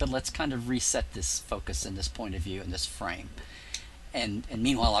brilliant, but let's kind of reset this focus and this point of view and this frame. And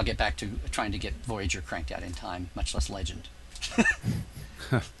meanwhile, I'll get back to trying to get Voyager cranked out in time, much less Legend.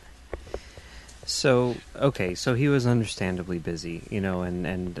 So he was understandably busy,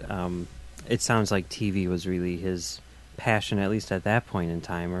 and it sounds like TV was really his passion, at least at that point in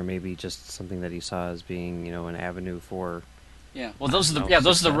time, or maybe just something that he saw as being, an avenue for Yeah. Well, those are the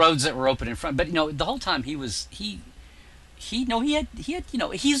success. roads that were open in front. But the whole time he had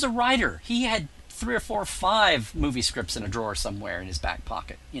he's a writer. He had 3 or 4 or 5 movie scripts in a drawer somewhere in his back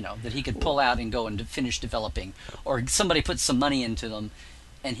pocket. That he could pull out and go and finish developing, or somebody put some money into them,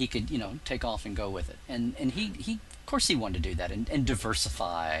 and he could take off and go with it. And he of course he wanted to do that and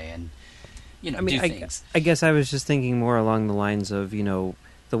diversify and do things. I guess I was just thinking more along the lines of,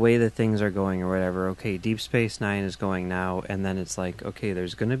 the way that things are going or whatever. Okay, Deep Space Nine is going now, and then it's like, okay,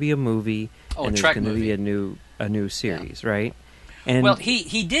 there's going to be a movie, and there's going to be a new series, right? And well,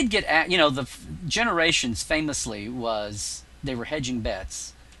 he did get the Generations famously was they were hedging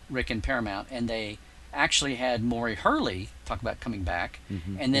bets, Rick and Paramount, and they actually had Maury Hurley talk about coming back,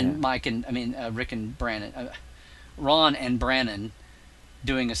 and then Rick and Brannon, Ron and Brannon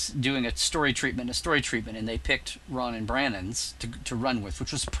doing a story treatment, and they picked Ron and Brannon's to run with,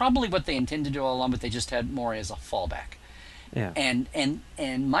 which was probably what they intended to do all along, but they just had Maury as a fallback. Yeah.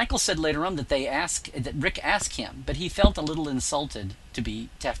 And Michael said later on that that Rick asked him, but he felt a little insulted to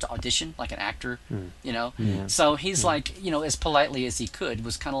have to audition like an actor, Yeah. So he's like, as politely as he could,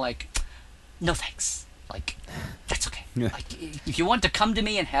 was kind of like, no thanks, like that's okay. Yeah. Like if you want to come to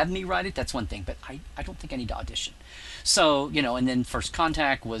me and have me write it, that's one thing, but I don't think I need to audition. So and then First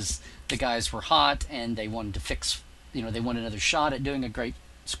Contact was the guys were hot and they wanted to fix, they wanted another shot at doing a great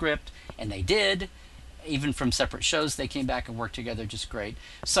script, and they did. Even from separate shows, they came back and worked together just great.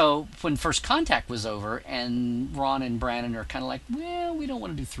 So when First Contact was over, and Ron and Brannon are kind of like, well, we don't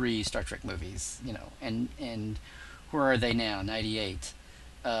want to do 3 Star Trek movies, and where are they now? 98,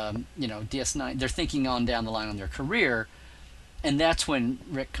 DS9. They're thinking on down the line on their career, and that's when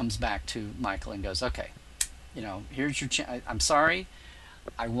Rick comes back to Michael and goes, okay, here's your chance. I'm sorry,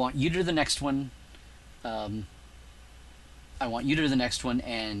 I want you to do the next one. I want you to do the next one,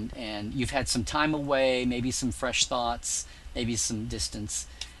 and you've had some time away, maybe some fresh thoughts, maybe some distance,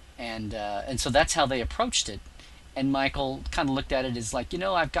 and so that's how they approached it. And Michael kind of looked at it as like,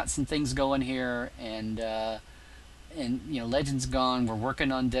 I've got some things going here, and Legends gone. We're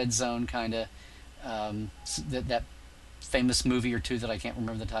working on Dead Zone, kind of that famous movie or two that I can't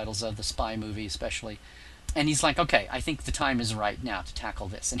remember the titles of, the spy movie especially. And he's like, okay, I think the time is right now to tackle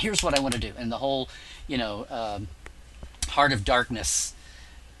this, and here's what I want to do, and the whole, Heart of Darkness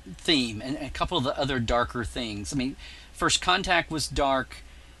theme and a couple of the other darker things. I mean, First Contact was dark.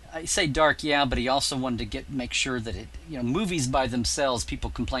 I say dark, yeah, but he also wanted to make sure that it, movies by themselves, people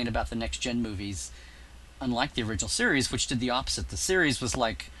complain about the next gen movies, unlike the original series, which did the opposite. The series was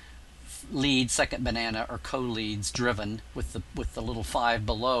like lead, second banana, or co-leads driven with the little 5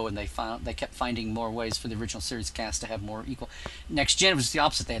 below, and they kept finding more ways for the original series cast to have more equal. Next gen was the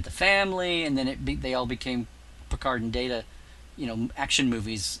opposite. They had the family, and then they all became Picard and Data, action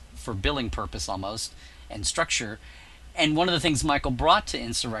movies for billing purpose almost, and structure. And one of the things Michael brought to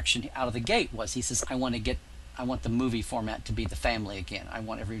Insurrection out of the gate was, he says, I want the movie format to be the family again. I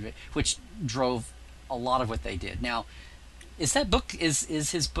want which drove a lot of what they did. Now, is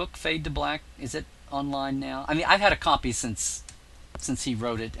his book Fade to Black? Is it online now? I mean, I've had a copy since he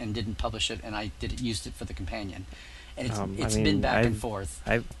wrote it and didn't publish it, and I used it for the companion, and it's been back and forth.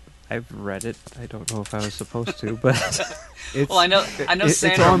 I've read it. I don't know if I was supposed to, but well, I know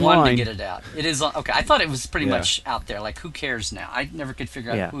Sandra wanted to get it out. It is okay. I thought it was pretty Yeah. much out there. Like, who cares now? I never could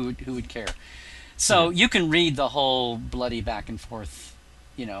figure out who would care. So you can read the whole bloody back and forth.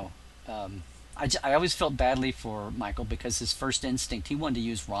 I always felt badly for Michael, because his first instinct, he wanted to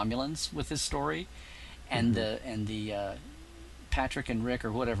use Romulans with his story, and the Patrick and Rick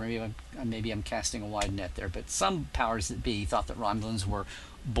or whatever. Maybe I'm casting a wide net there, but some powers that be thought that Romulans were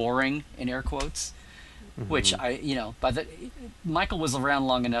boring, in air quotes, which Michael was around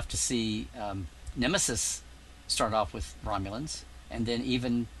long enough to see Nemesis start off with Romulans, and then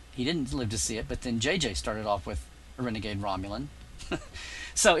even he didn't live to see it, but then JJ started off with a renegade Romulan.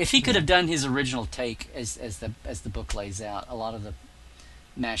 So if he could have done his original take as the book lays out, a lot of the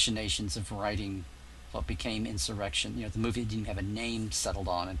machinations of writing what became Insurrection, the movie didn't have a name settled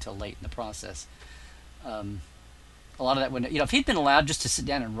on until late in the process. A lot of that would, if he'd been allowed just to sit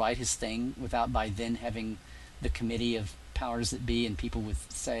down and write his thing without by then having the committee of powers that be and people with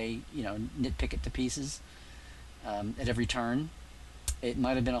say, nitpick it to pieces at every turn, it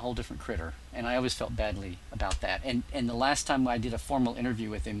might have been a whole different critter. And I always felt badly about that. And the last time I did a formal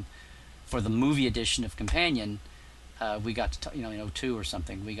interview with him for the movie edition of Companion, we got to talk, in 02 or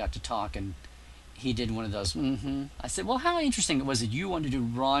something, we got to talk, and he did one of those, I said, well, how interesting it was that you wanted to do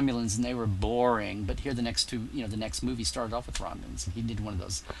Romulans and they were boring, but here the next the next movie started off with Romulans, and he did one of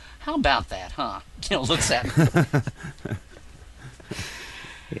those, how about that, huh? Looks at me.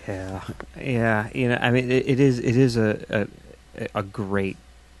 Yeah. I mean, it is a great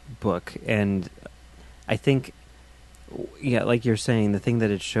book, and I think, yeah, like you're saying, the thing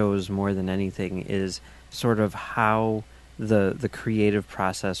that it shows more than anything is sort of how the creative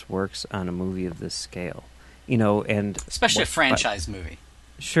process works on a movie of this scale, and especially a franchise movie.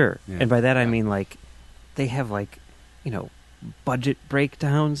 Sure, Yeah. and by that I mean like they have like budget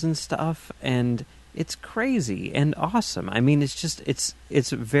breakdowns and stuff, and it's crazy and awesome. I mean, it's just it's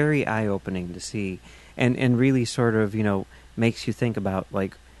very eye opening to see, and really sort of makes you think about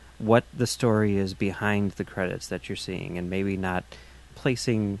like what the story is behind the credits that you're seeing, and maybe not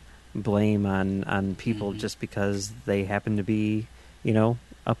placing blame on people just because they happen to be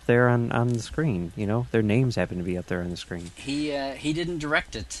up there on the screen. Their names happen to be up there on the screen. He didn't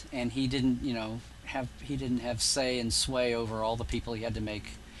direct it, and he didn't have say and sway over all the people he had to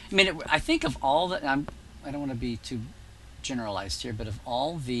make. I mean, I think of all the I don't want to be too generalized here, but of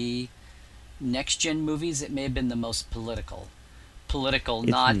all the next gen movies, it may have been the most political,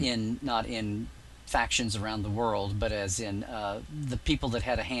 not in factions around the world, but as in the people that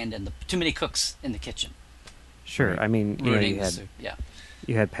had a hand in too many cooks in the kitchen. Sure, I mean,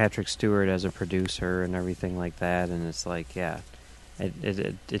 you had Patrick Stewart as a producer and everything like that, and it's like, yeah,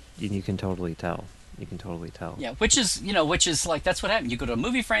 you can totally tell. You can totally tell. Yeah, which is like that's what happened. You go to a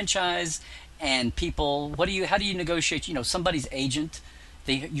movie franchise, and people, how do you negotiate? Somebody's agent.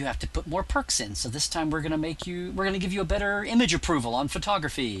 You have to put more perks in. So this time we're going to give you a better image approval on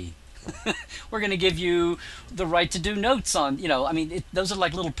photography. We're going to give you the right to do notes on, those are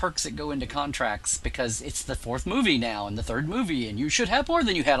like little perks that go into contracts because it's the fourth movie now and the third movie, and you should have more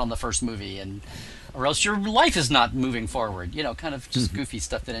than you had on the first movie, or else your life is not moving forward. Kind of just goofy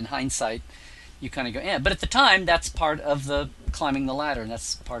stuff that in hindsight you kind of go, yeah. But at the time, that's part of the climbing the ladder, and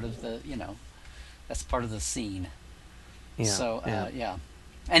that's part of the, that's part of the scene. Yeah. So, yeah.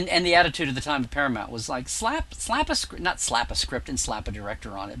 And the attitude at the time of Paramount was like not slap a script and slap a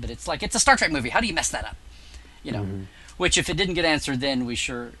director on it, but it's like, it's a Star Trek movie. How do you mess that up? Which if it didn't get answered, then we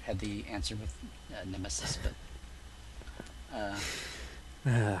sure had the answer with Nemesis.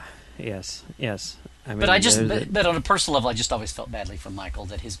 But yes. I mean, but on a personal level, I just always felt badly for Michael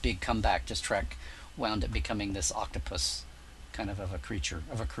that his big comeback to Trek wound up becoming this octopus kind of a creature,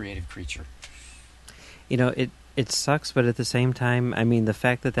 of a creative creature. It sucks, but at the same time, I mean, the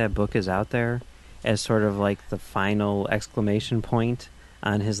fact that book is out there as sort of like the final exclamation point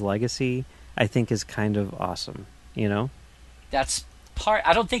on his legacy, I think is kind of awesome, That's part.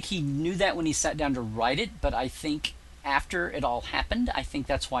 I don't think he knew that when he sat down to write it, but I think after it all happened, I think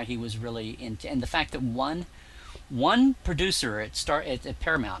that's why he was really into. And the fact that one producer at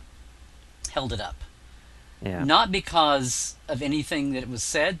Paramount held it up. Yeah. Not because of anything that was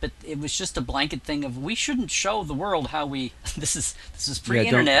said, but it was just a blanket thing of we shouldn't show the world how we. This is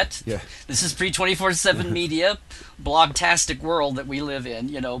pre-internet. Yeah. This is pre-24/7 media, blogtastic world that we live in.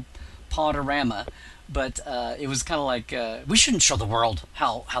 Podorama. But it was kind of like we shouldn't show the world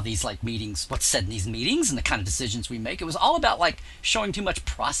how these like meetings, what's said in these meetings, and the kind of decisions we make. It was all about like showing too much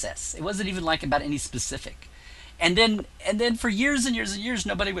process. It wasn't even like about any specific. And then for years and years and years,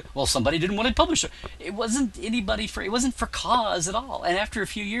 somebody didn't want to publish it. It wasn't it wasn't for cause at all. And after a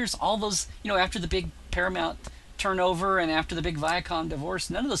few years, all those, after the big Paramount turnover and after the big Viacom divorce,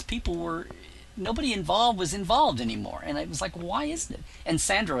 none of those people nobody involved was involved anymore. And it was like, why isn't it? And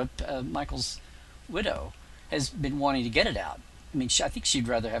Sandra, Michael's widow, has been wanting to get it out. I mean, I think she'd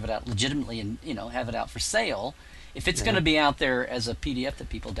rather have it out legitimately and, have it out for sale. If it's going to be out there as a PDF that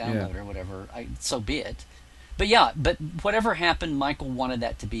people download or whatever, so be it. But whatever happened, Michael wanted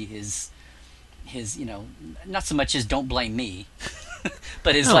that to be his not so much as don't blame me,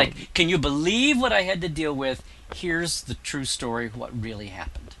 but it's like, can you believe what I had to deal with? Here's the true story of what really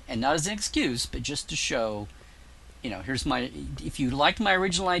happened. And not as an excuse, but just to show, here's if you liked my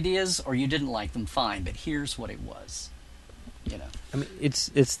original ideas or you didn't like them, fine, but here's what it was. I mean, it's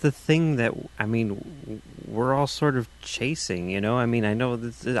the thing that, I mean, we're all sort of chasing, I mean, I know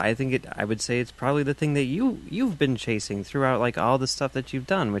that I would say it's probably the thing that you've been chasing throughout, like, all the stuff that you've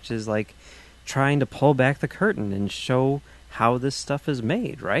done, which is, like, trying to pull back the curtain and show how this stuff is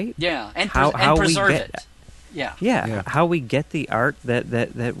made, right? Yeah, and how preserve we get, it. Yeah. Yeah, how we get the art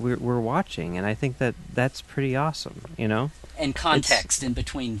that we're watching, and I think that's pretty awesome, And context in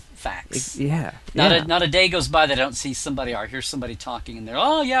between facts. Not a day goes by that I don't see somebody or hear somebody talking and they're,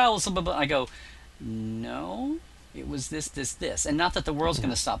 I go, no, it was this. And not that the world's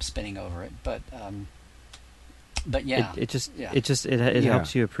going to stop spinning over it, but yeah. It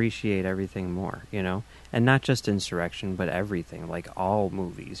helps you appreciate everything more, and not just Insurrection, but everything, like all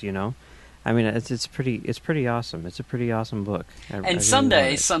movies, I mean, it's pretty awesome. It's a pretty awesome book. I And really someday,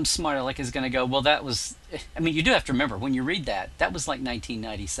 love it. some smart aleck is going to go, well, that was. I mean, you do have to remember when you read that, that was like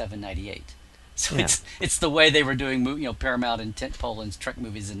 1997, 98. So Yeah. it's the way they were doing, Paramount and tentpole and Trek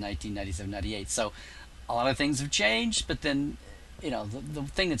movies in 1997, 98. So a lot of things have changed, but then, the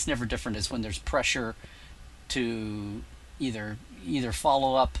thing that's never different is when there's pressure to either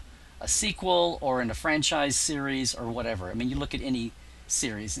follow up a sequel or in a franchise series or whatever. I mean, you look at any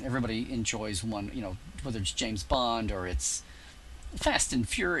series and everybody enjoys one, whether it's James Bond or it's Fast and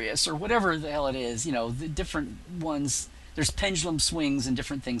Furious or whatever the hell it is, the different ones, there's pendulum swings and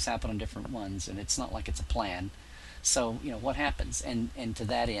different things happen on different ones, and it's not like it's a plan. So, what happens? And to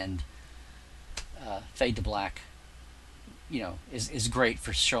that end, Fade to Black, is great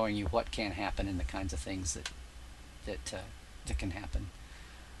for showing you what can happen and the kinds of things that can happen.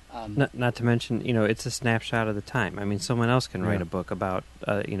 Not to mention, it's a snapshot of the time. I mean, someone else can write Yeah. a book about,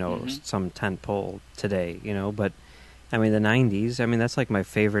 Mhm. some tentpole today, but I mean, the 90s, I mean, that's like my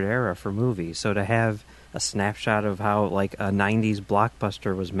favorite era for movies. So to have a snapshot of how like a 90s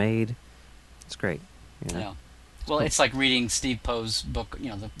blockbuster was made, it's great. Yeah. Well, it's like reading Steve Poe's book,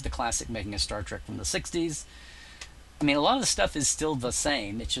 the classic Making a Star Trek from the 60s. I mean, a lot of the stuff is still the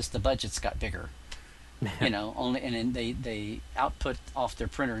same. It's just the budgets got bigger. Only and then they output off their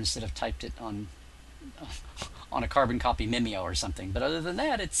printer instead of typed it on a carbon copy Mimeo or something. But other than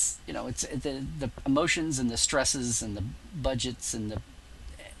that, it's it's the emotions and the stresses and the budgets and the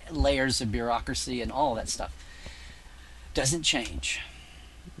layers of bureaucracy and all that stuff doesn't change.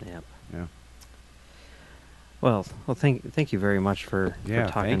 Yep. Yeah. Well, thank you very much for Yeah,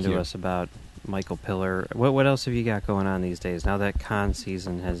 talking thank to you. us about Michael Piller. What else have you got going on these days? Now that con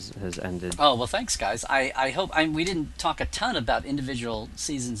season has ended. Oh, well, thanks, guys. I hope we didn't talk a ton about individual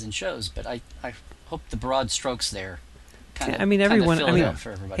seasons and shows, but I hope the broad strokes there kind of. I mean, everyone. Fill I it mean, out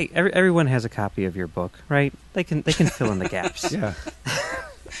for everybody. hey, everyone has a copy of your book, right? They can fill in the gaps. Yeah.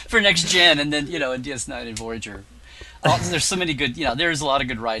 For next gen, and then in DS9 and Voyager. There's so many good. There's a lot of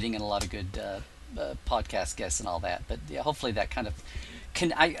good writing and a lot of good podcast guests and all that. But yeah, hopefully that kind of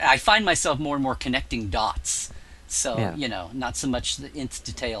I find myself more and more connecting dots. So Yeah. not so much the int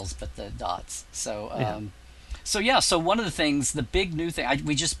details, but the dots. So Yeah. So one of the things, the big new thing,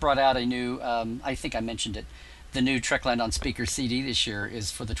 we just brought out a new. I think I mentioned it. The new Trekland on Speaker CD this year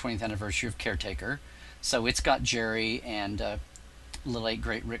is for the 20th anniversary of Caretaker. So it's got Jerry and the late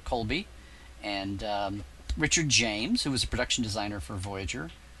great Rick Colby and Richard James, who was a production designer for Voyager,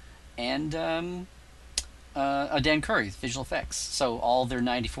 and Dan Curry, visual effects. So all their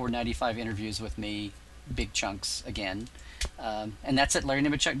 94, 95 interviews with me, big chunks again. And that's at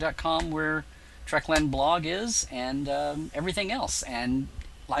LarryNemechek.com, where Trekland blog is, and everything else. And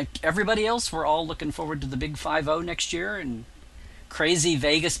like everybody else, we're all looking forward to the Big 5-0 next year, and crazy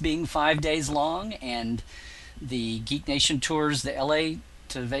Vegas being 5 days long, and the Geek Nation tours, the LA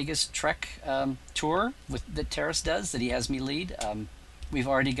to Vegas Trek tour that Terrace does, that he has me lead. We've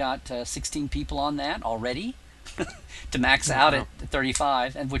already got 16 people on that already to max out at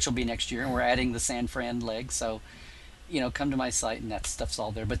 35, and which will be next year. And we're adding the San Fran leg. So, come to my site, and that stuff's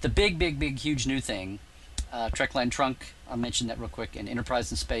all there. But the big, huge new thing, Trekland Trunk, I'll mention that real quick, and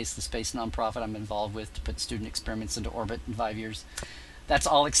Enterprise in Space, the space nonprofit I'm involved with to put student experiments into orbit in 5 years. That's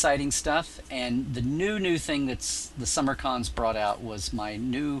all exciting stuff. And the new thing that's the Summer Cons brought out was my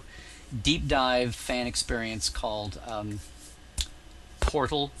new deep dive fan experience called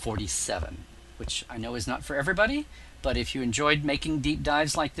Portal 47, which I know is not for everybody, but if you enjoyed making deep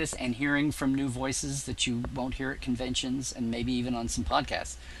dives like this and hearing from new voices that you won't hear at conventions and maybe even on some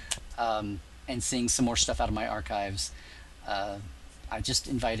podcasts, and seeing some more stuff out of my archives, I just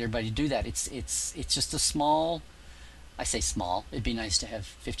invite everybody to do that. It's just a small, I say small, it'd be nice to have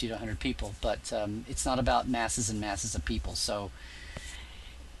 50 to 100 people, but it's not about masses and masses of people. So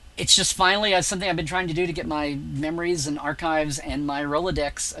it's just finally something I've been trying to do to get my memories and archives and my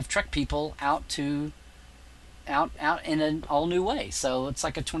Rolodex of Trek people out in an all new way. So it's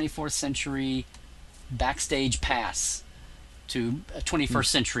like a 24th century backstage pass to a 21st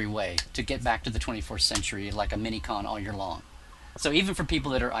century way to get back to the 24th century, like a mini con all year long. So even for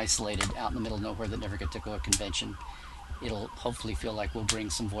people that are isolated out in the middle of nowhere that never get to go to a convention, it'll hopefully feel like we'll bring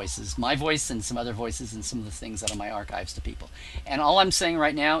some voices, my voice and some other voices and some of the things out of my archives to people. And all I'm saying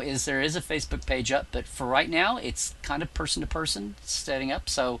right now is there is a Facebook page up, but for right now, it's kind of person to person setting up.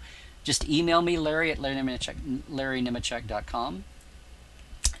 So just email me, Larry, at LarryNemechek.com,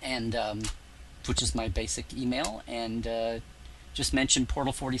 and which is my basic email, and just mention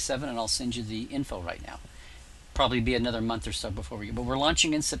Portal 47 and I'll send you the info right now. Probably be another month or so before we get, but we're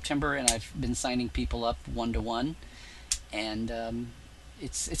launching in September, and I've been signing people up 1-to-1. And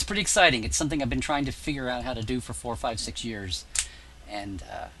it's pretty exciting. It's something I've been trying to figure out how to do for 4, 5, 6 years, and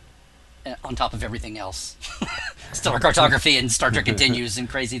on top of everything else, stellar cartography and Star Trek Continues and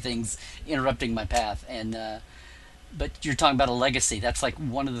crazy things interrupting my path. And but you're talking about a legacy. That's like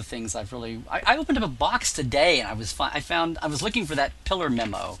one of the things I've really. I opened up a box today, and I was looking for that Pillar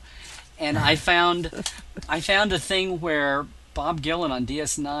memo, and I found a thing where Bob Gillen on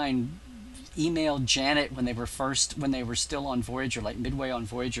DS9 emailed Janet when they were still on Voyager, like midway on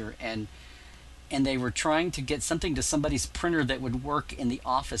Voyager, and they were trying to get something to somebody's printer that would work in the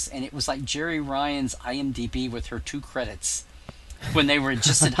office, and it was like Jerry Ryan's IMDb with her 2 credits when they were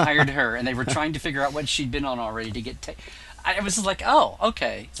just had hired her, and they were trying to figure out what she'd been on already to get. I was just like, oh,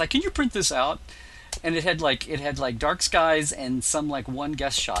 okay. It's like, can you print this out? And it had like Dark Skies and some like one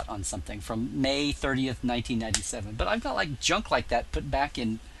guest shot on something from May 30th, 1997. But I've got like junk like that put back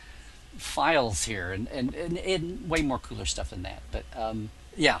in files here, and way more cooler stuff than that. But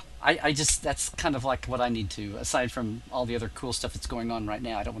yeah, I just, that's kind of like what I need to, aside from all the other cool stuff that's going on right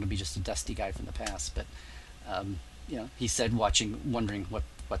now. I don't want to be just a dusty guy from the past, but you know, he said wondering what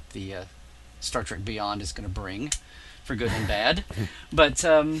the Star Trek Beyond is going to bring, for good and bad. But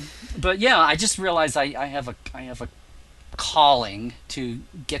yeah, I just realized I have a calling to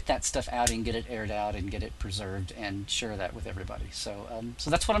get that stuff out and get it aired out and get it preserved and share that with everybody. So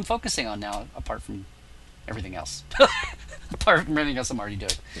that's what I'm focusing on now, apart from everything else. Apart from everything else I'm already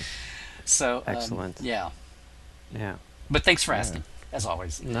doing. So excellent. Yeah. Yeah. But thanks for asking, as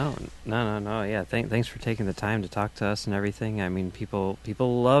always. No. Yeah, thanks for taking the time to talk to us and everything. I mean, people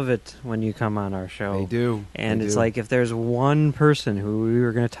love it when you come on our show. They do. And it's like, if there's one person who we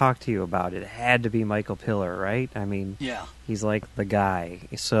were going to talk to you about, it had to be Michael Pillar, right? I mean, yeah, he's like the guy.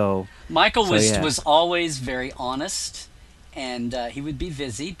 So Michael was always very honest, and he would be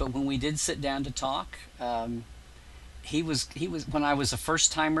busy. But when we did sit down to talk, he was when I was a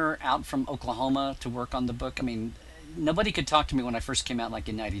first timer out from Oklahoma to work on the book. I mean, nobody could talk to me when I first came out, like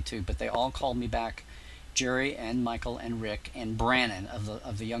in '92, but they all called me back. Jerry and Michael and Rick and Brannon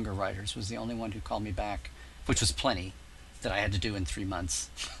of the younger writers was the only one who called me back, which was plenty that I had to do in 3 months,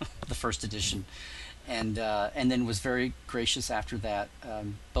 the first edition, and then was very gracious after that,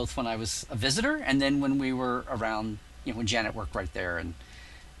 both when I was a visitor and then when we were around, you know, when Janet worked right there,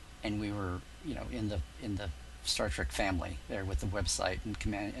 and we were, you know, in the Star Trek family there with the website and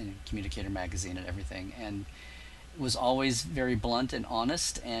Communicator magazine and everything, and was always very blunt and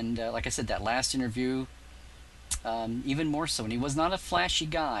honest. And like I said, that last interview, even more so. And he was not a flashy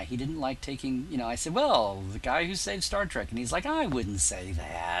guy. He didn't like taking, you know, I said, well, the guy who saved Star Trek. And he's like, I wouldn't say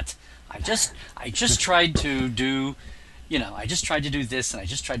that. I just tried to do, you know, I just tried to do this, and I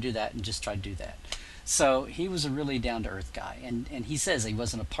just tried to do that, and just tried to do that. So he was a really down-to-earth guy. And he says he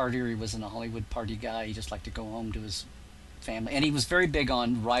wasn't a partier. He wasn't a Hollywood party guy. He just liked to go home to his family. And he was very big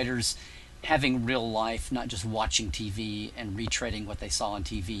on writers having real life, not just watching TV and retreading what they saw on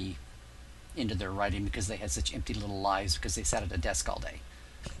TV into their writing because they had such empty little lives because they sat at a desk all day.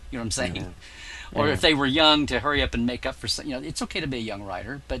 You know what I'm saying? Yeah. Or if they were young, to hurry up and make up for some, you know, it's okay to be a young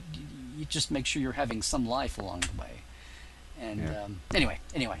writer, but you just make sure you're having some life along the way. And anyway.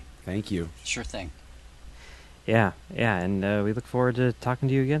 Thank you. Sure thing. Yeah, and we look forward to talking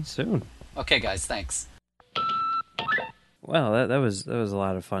to you again soon. Okay, guys, thanks. Well, that was a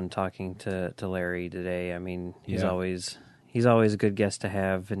lot of fun talking to Larry today. I mean, he's always a good guest to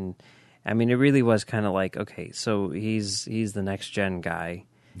have, and I mean, it really was kind of like, okay, so he's the next gen guy,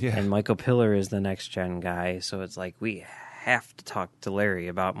 and Michael Pillar is the next gen guy, so it's like we have to talk to Larry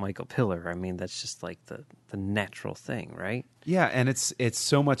about Michael Pillar. I mean, that's just like the natural thing, right? Yeah, and it's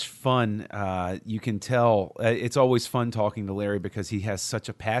so much fun. You can tell it's always fun talking to Larry because he has such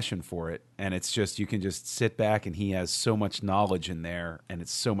a passion for it, and it's just, you can just sit back and he has so much knowledge in there, and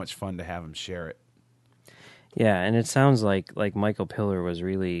it's so much fun to have him share it. Yeah, and it sounds like Michael Pillar was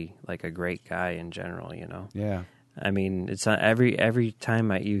really like a great guy in general, you know. Yeah. I mean, it's not every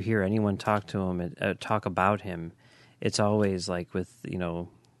time you hear anyone talk to him, talk about him, it's always like with, you know,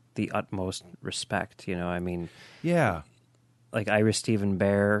 the utmost respect, you know. I mean, yeah. Like Ira Stephen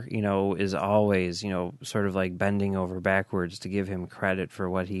Bear, you know, is always, you know, sort of like bending over backwards to give him credit for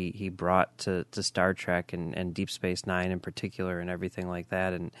what he brought to Star Trek and Deep Space Nine in particular and everything like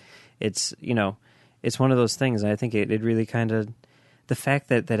that. And it's, you know, it's one of those things. And I think it really kind of, the fact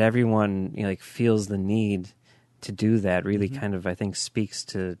that everyone, you know, like feels the need to do that really kind of, I think, speaks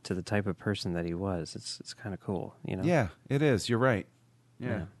to the type of person that he was. It's kind of cool, you know? Yeah, it is. You're right.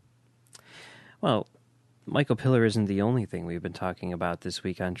 Yeah. Well, Michael Pillar isn't the only thing we've been talking about this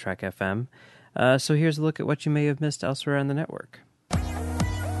week on Trek FM. So here's a look at what you may have missed elsewhere on the network.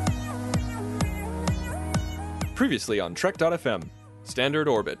 Previously on Trek.fm. Standard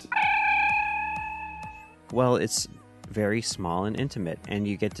Orbit. Well, it's very small and intimate, and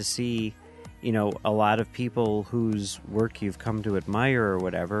you get to see, you know, a lot of people whose work you've come to admire or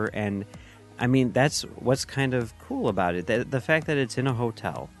whatever. And I mean, that's what's kind of cool about it. The fact that it's in a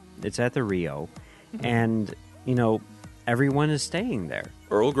hotel, it's at the Rio, and, you know, everyone is staying there.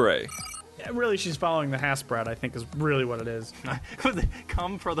 Earl Grey. Yeah, really, she's following the Hasbrat, I think, is really what it is.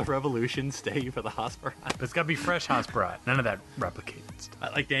 Come for the revolution, stay for the Hasbrat. It's got to be fresh Hasbrat. None of that replicated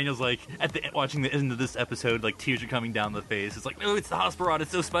stuff. Like Daniel's like, watching the end of this episode, like tears are coming down the face. It's like, no, it's the Hasbrat.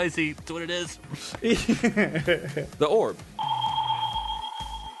 It's so spicy. It's what it is. The Orb.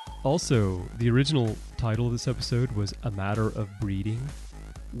 Also, the original title of this episode was A Matter of Breeding,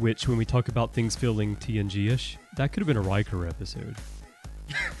 which, when we talk about things feeling TNG-ish, that could have been a Riker episode.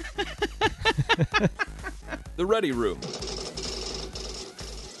 The Ready Room.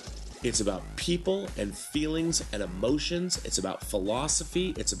 It's about people and feelings and emotions. It's about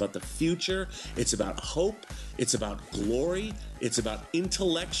philosophy. It's about the future. It's about hope. It's about glory. It's about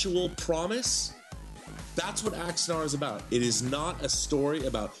intellectual promise. That's what Axanar is about. It is not a story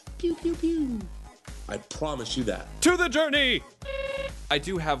about pew, pew, pew. I promise you that. To the Journey! I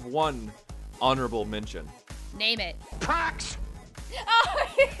do have one honorable mention. Name it. Prax! Oh.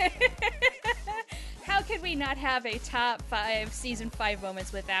 How could we not have a top 5 season 5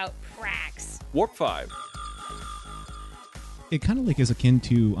 moments without Prax? Warp 5. It kind of like is akin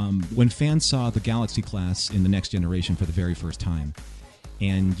to when fans saw the Galaxy class in the Next Generation for the very first time,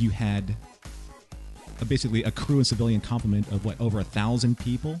 and you had basically a crew and civilian complement of over 1,000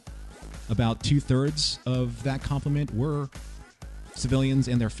 people. About 2/3 of that complement were civilians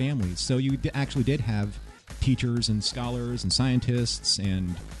and their families. So you actually did have teachers and scholars and scientists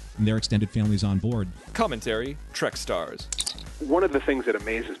and their extended families on board. Commentary, Trek Stars. One of the things that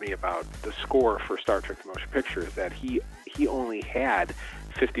amazes me about the score for Star Trek The Motion Picture is that he only had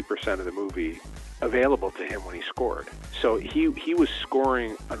 50% of the movie available to him when he scored. So he was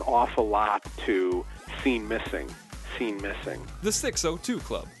scoring an awful lot to scene missing. The 602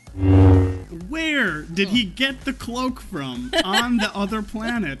 Club. Where did he get the cloak from on the other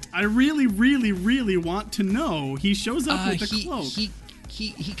planet? I really, really, really want to know. He shows up with the cloak.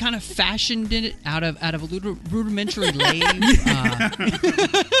 He kind of fashioned it out of a rudimentary lathe.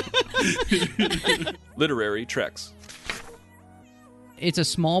 Literary Treks. It's a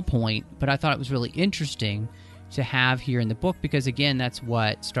small point, but I thought it was really interesting to have here in the book because, again, that's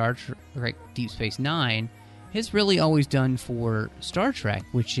what Star Trek Deep Space Nine has really always done for Star Trek,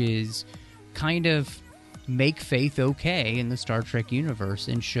 which is kind of make faith okay in the Star Trek universe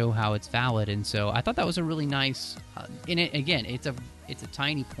and show how it's valid. And so I thought that was a really nice. In it again, it's a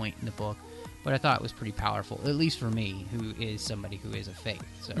tiny point in the book, but I thought it was pretty powerful, at least for me, who is somebody who is a faith.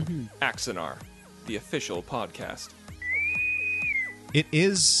 So Axanar, the official podcast. It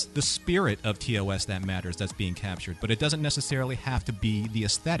is the spirit of TOS that matters that's being captured, but it doesn't necessarily have to be the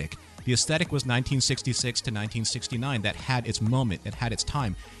aesthetic. The aesthetic was 1966 to 1969. That had its moment. It had its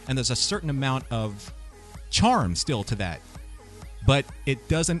time. And there's a certain amount of charm still to that. But it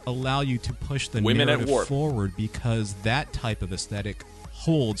doesn't allow you to push the Women at narrative Warp forward because that type of aesthetic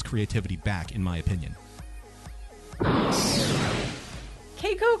holds creativity back, in my opinion.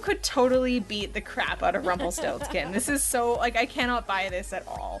 Keiko could totally beat the crap out of Rumpelstiltskin. This is so, I cannot buy this at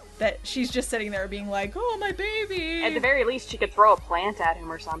all. That she's just sitting there being like, oh, my baby. At the very least, she could throw a plant at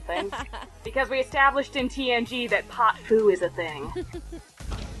him or something. Because we established in TNG that pot poo is a thing.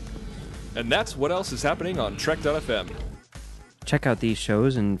 And that's what else is happening on Trek.fm. Check out these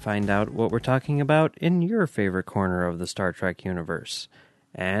shows and find out what we're talking about in your favorite corner of the Star Trek universe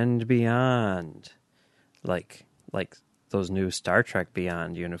and beyond. Like those new Star Trek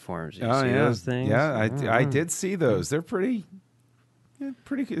Beyond uniforms. You see those things? Yeah, I did see those. They're pretty.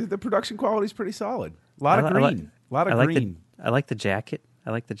 The production quality is pretty solid. A lot of green. I like the jacket.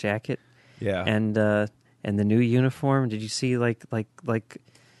 Yeah, and the new uniform. Did you see like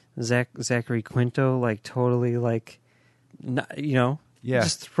Zachary Quinto totally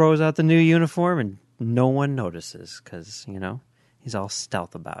just throws out the new uniform and no one notices because he's all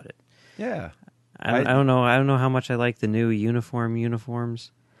stealth about it. Yeah. I don't know. I don't know how much I like the new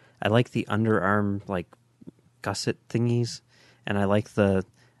uniforms. I like the underarm gusset thingies, and I like the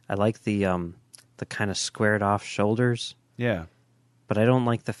kind of squared off shoulders. Yeah, but I don't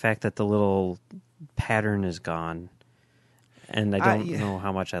like the fact that the little pattern is gone, and I don't know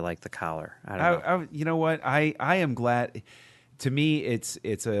how much I like the collar. I don't know. You know what? I am glad. To me, it's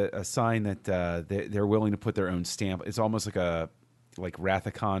a sign that they're willing to put their own stamp. It's almost like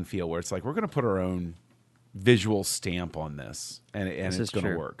Rathacon feel, where it's like we're going to put our own visual stamp on this, and it's going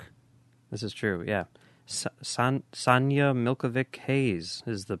to work. This is true, yeah. Sonia Milkovic Hayes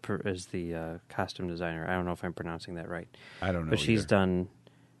is the costume designer. I don't know if I'm pronouncing that right. I don't know. But she's either. done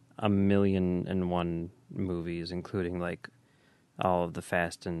 1,000,001 movies, including like all of the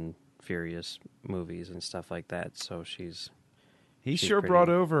Fast and Furious movies and stuff like that. So she's sure brought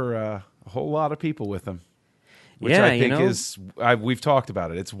over a whole lot of people with him, which yeah, I think we've talked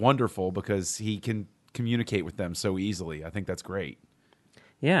about it. It's wonderful because he can communicate with them so easily. I think that's great.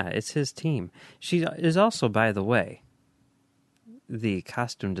 Yeah, it's his team. She is also, by the way, the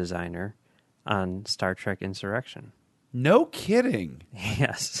costume designer on Star Trek Insurrection. No kidding.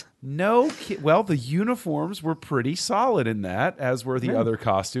 Yes. Well, the uniforms were pretty solid in that, as were the other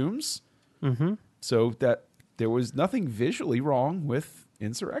costumes. Mm-hmm. So that there was nothing visually wrong with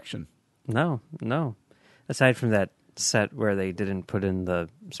Insurrection. No. Aside from that set where they didn't put in the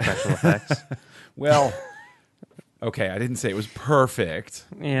special effects. Well, okay, I didn't say it was perfect.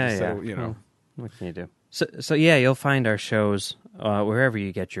 Yeah, so, Well, what can you do? So yeah, you'll find our shows wherever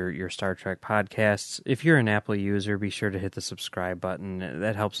you get your Star Trek podcasts. If you're an Apple user, be sure to hit the subscribe button.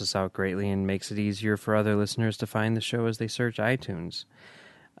 That helps us out greatly and makes it easier for other listeners to find the show as they search iTunes.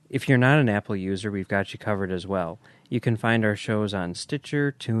 If you're not an Apple user, we've got you covered as well. You can find our shows on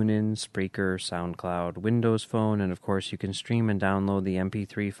Stitcher, TuneIn, Spreaker, SoundCloud, Windows Phone, and of course you can stream and download the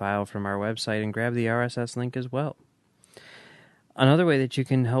MP3 file from our website and grab the RSS link as well. Another way that you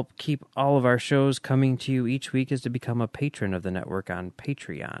can help keep all of our shows coming to you each week is to become a patron of the network on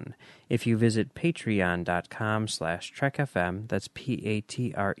Patreon. If you visit patreon.com/TrekFM, that's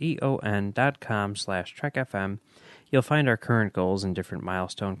patreon.com/TrekFM, you'll find our current goals and different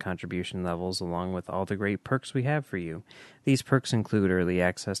milestone contribution levels along with all the great perks we have for you. These perks include early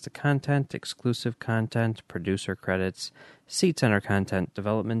access to content, exclusive content, producer credits, seats on our content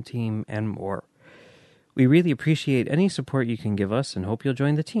development team, and more. We really appreciate any support you can give us and hope you'll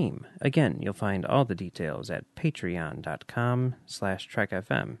join the team. Again, you'll find all the details at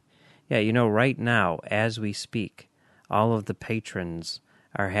patreon.com/TrekFM. Yeah, right now, as we speak, all of the patrons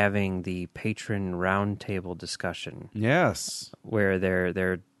are having the patron roundtable discussion. Yes. Where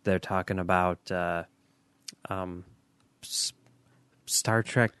they're talking about Star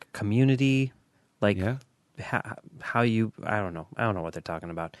Trek community, how you I don't know what they're talking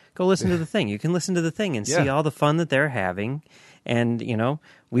about. Go listen to the thing. You can listen to the thing and see all the fun that they're having, and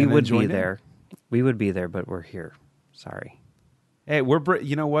we would be there. We would be there, but we're here. Sorry. Hey,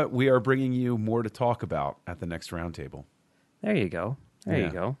 you know what? We are bringing you more to talk about at the next roundtable. There you go.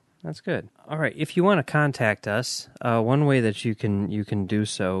 You go. That's good. All right. If you want to contact us, one way that you can do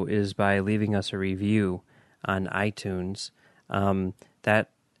so is by leaving us a review on iTunes.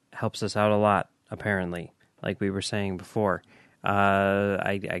 That helps us out a lot, apparently. Like we were saying before,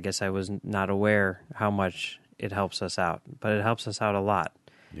 I guess I was not aware how much it helps us out, but it helps us out a lot.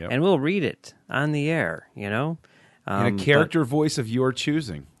 Yep. And we'll read it on the air, In a character voice of your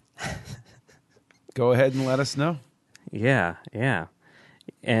choosing. Go ahead and let us know. Yeah.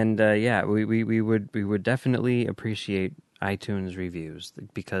 And we would definitely appreciate iTunes reviews,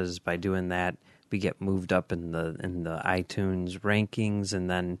 because by doing that we get moved up in the iTunes rankings, and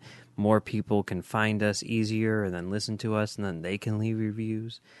then more people can find us easier and then listen to us, and then they can leave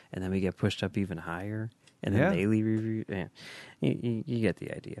reviews, and then we get pushed up even higher, and then they leave reviews. Yeah. You get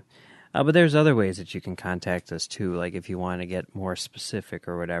the idea. But there's other ways that you can contact us too, like if you want to get more specific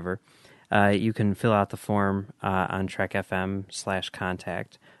or whatever. You can fill out the form on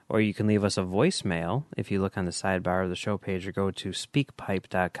TrekFM/contact, or you can leave us a voicemail if you look on the sidebar of the show page, or go to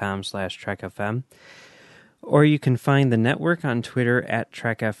speakpipe.com/TrekFM. Or you can find the network on Twitter at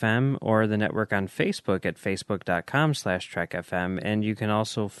TrekFM, or the network on Facebook at facebook.com/TrekFM. And you can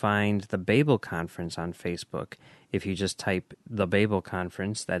also find the Babel Conference on Facebook. If you just type the Babel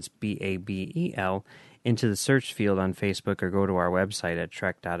Conference, that's BABEL, into the search field on Facebook, or go to our website at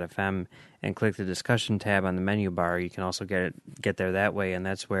trek.fm and click the discussion tab on the menu bar. You can also get there that way, and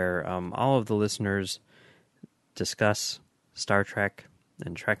that's where all of the listeners discuss Star Trek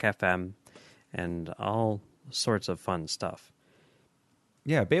and Trek FM and all sorts of fun stuff.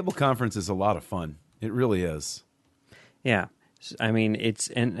 Yeah, Babel Conference is a lot of fun. It really is. Yeah. I mean, it's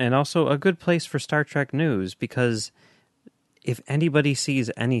and also a good place for Star Trek news, because if anybody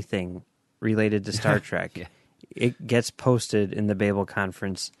sees anything related to Star Trek, it gets posted in the Babel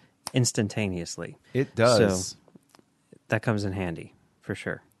Conference instantaneously. It does. So that comes in handy, for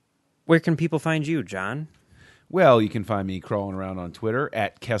sure. Where can people find you, John? Well, you can find me crawling around on Twitter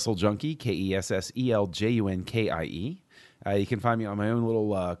at KesselJunkie, KESSELJUNKIE. You can find me on my own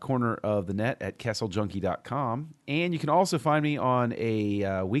little corner of the net at KesselJunkie.com. And you can also find me on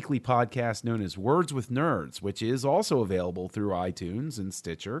a weekly podcast known as Words with Nerds, which is also available through iTunes and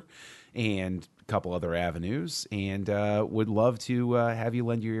Stitcher and couple other avenues, and would love to have you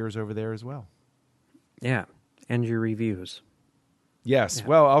lend your ears over there as well. Yeah, and your reviews. Yes. Yeah.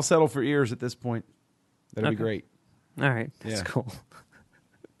 Well, I'll settle for ears at this point. That'd be Okay. great. All right, that's Yeah. cool.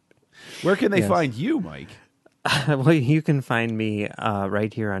 Where can they Yes. find you, Mike? Well, you can find me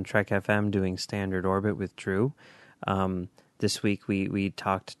right here on Trek FM doing Standard Orbit with Drew. This week we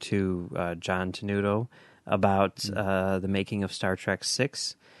talked to John Tenuto about the making of Star Trek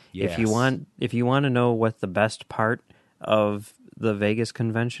VI. Yes. If you want to know what the best part of the Vegas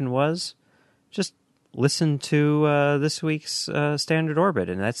convention was, just listen to this week's Standard Orbit,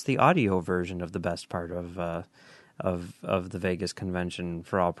 and that's the audio version of the best part of the Vegas convention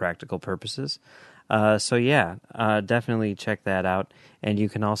for all practical purposes. So yeah, definitely check that out. And you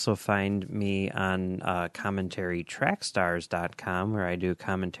can also find me on commentarytrackstars.com, where I do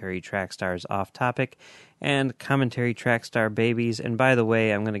commentary track stars off topic and commentary track star babies. And by the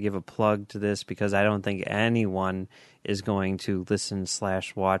way, I'm going to give a plug to this because I don't think anyone is going to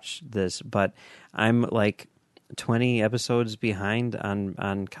listen/watch this, but I'm like 20 episodes behind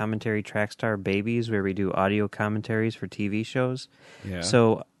on commentary track star babies, where we do audio commentaries for TV shows. Yeah.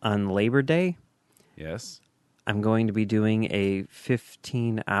 So on Labor Day, yes, I'm going to be doing a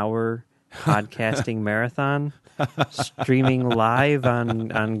 15-hour podcasting marathon, streaming live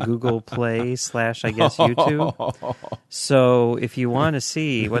on Google Play / I guess YouTube. So if you want to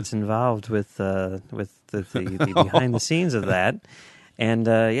see what's involved with the behind the scenes of that, and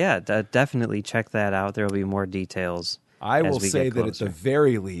definitely check that out. There will be more details. I will as we say get that at closer. the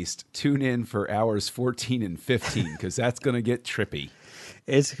very least, tune in for hours 14 and 15 because that's going to get trippy.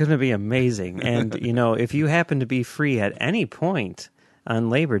 It's going to be amazing. And, if you happen to be free at any point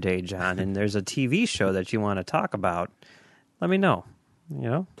on Labor Day, John, and there's a TV show that you want to talk about, let me know,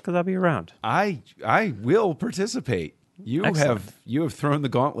 because I'll be around. I will participate. You Excellent. have thrown the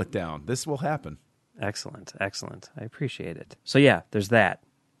gauntlet down. This will happen. Excellent. I appreciate it. So, yeah, there's that.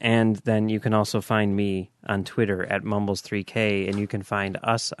 And then you can also find me on Twitter at Mumbles3K, and you can find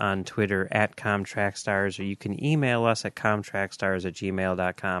us on Twitter at ComTrackStars, or you can email us at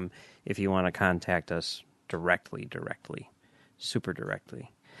comtrackstars@gmail.com if you want to contact us directly, super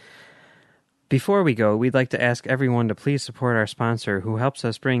directly. Before we go, we'd like to ask everyone to please support our sponsor who helps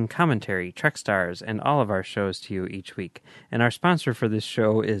us bring commentary, Trek Stars, and all of our shows to you each week. And our sponsor for this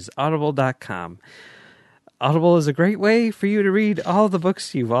show is Audible.com. Audible is a great way for you to read all the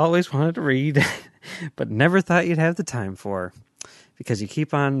books you've always wanted to read, but never thought you'd have the time for, because you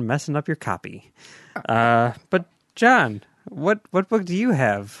keep on messing up your copy. But John, what book do you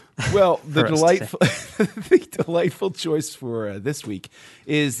have? Well, the for us delightful the delightful choice for this week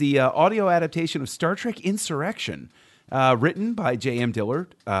is the audio adaptation of Star Trek Insurrection, written by J.M.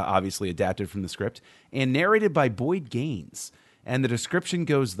 Dillard, obviously adapted from the script, and narrated by Boyd Gaines. And the description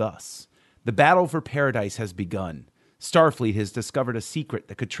goes thus. The battle for paradise has begun. Starfleet has discovered a secret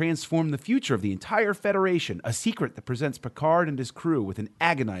that could transform the future of the entire Federation, a secret that presents Picard and his crew with an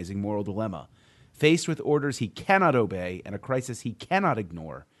agonizing moral dilemma. Faced with orders he cannot obey and a crisis he cannot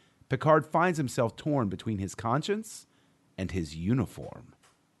ignore, Picard finds himself torn between his conscience and his uniform.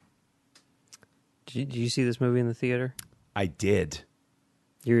 Did you see this movie in the theater? I did.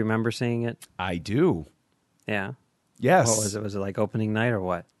 You remember seeing it? I do. Yeah. Yes. What was it? Was it like opening night or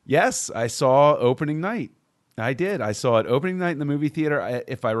what? Yes, I saw opening night. I did. I saw it opening night in the movie theater.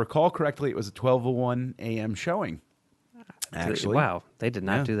 If I recall correctly, it was a 12:01 a.m. showing. Actually, wow, they did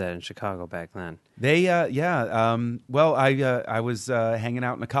not do that in Chicago back then. They, well, I was hanging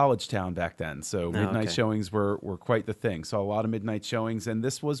out in a college town back then, so midnight okay. showings were quite the thing. Saw a lot of midnight showings, and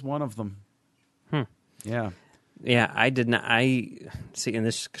this was one of them. Yeah. Yeah, I did not. I see, and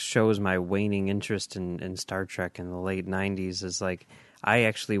this shows my waning interest in Star Trek in the late '90s. Is like I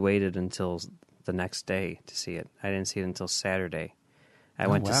actually waited until the next day to see it. I didn't see it until Saturday. I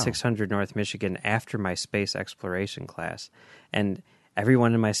went to 600 North Michigan after my space exploration class, and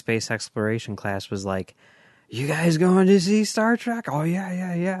everyone in my space exploration class was like, "You guys going to see Star Trek? Oh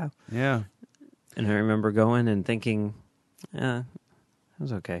yeah." Yeah. And I remember going and thinking, it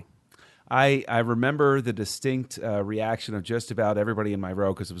was okay. I remember the distinct reaction of just about everybody in my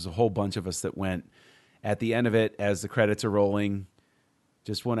row, because it was a whole bunch of us that went. At the end of it, as the credits are rolling,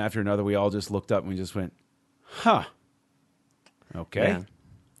 just one after another, we all just looked up and we just went, huh. Okay. Yeah.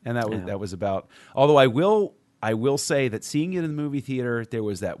 And that was about, although I will say that seeing it in the movie theater, there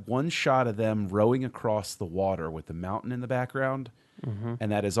was that one shot of them rowing across the water with the mountain in the background. Mm-hmm.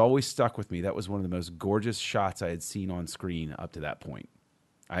 And that has always stuck with me. That was one of the most gorgeous shots I had seen on screen up to that point.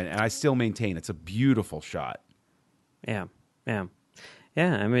 And I still maintain it's a beautiful shot. Yeah. I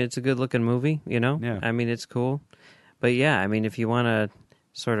mean, it's a good looking movie, you know? Yeah. I mean, it's cool. But yeah, I mean, if you want to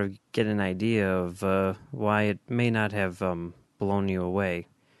sort of get an idea of why it may not have blown you away,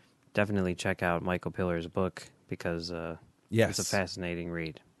 definitely check out Michael Pillar's book because Yes. it's a fascinating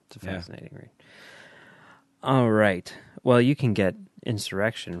read. It's a fascinating read. All right. Well, you can get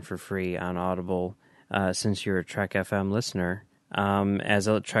Insurrection for free on Audible since you're a Trek FM listener. As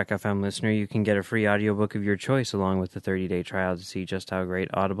a Trek FM listener, you can get a free audiobook of your choice along with the 30-day trial to see just how great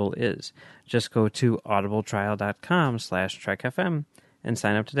Audible is. Just go to audibletrial.com/TrekFM and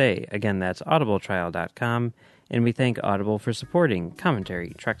sign up today. Again, that's audibletrial.com, and we thank Audible for supporting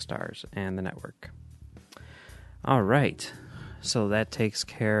Commentary, Trek Stars, and the network. All right. So that takes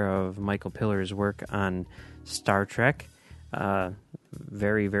care of Michael Pillar's work on Star Trek.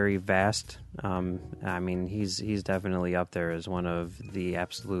 Very, very vast. I mean, he's definitely up there as one of the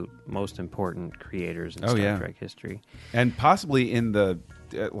absolute most important creators in Star Trek history, and possibly in the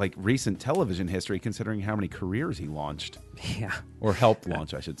recent television history, considering how many careers he launched. Yeah, or helped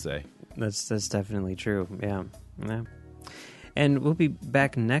launch, I should say. That's definitely true. Yeah. And we'll be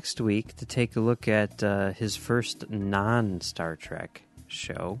back next week to take a look at his first non-Star Trek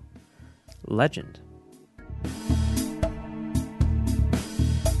show, Legend.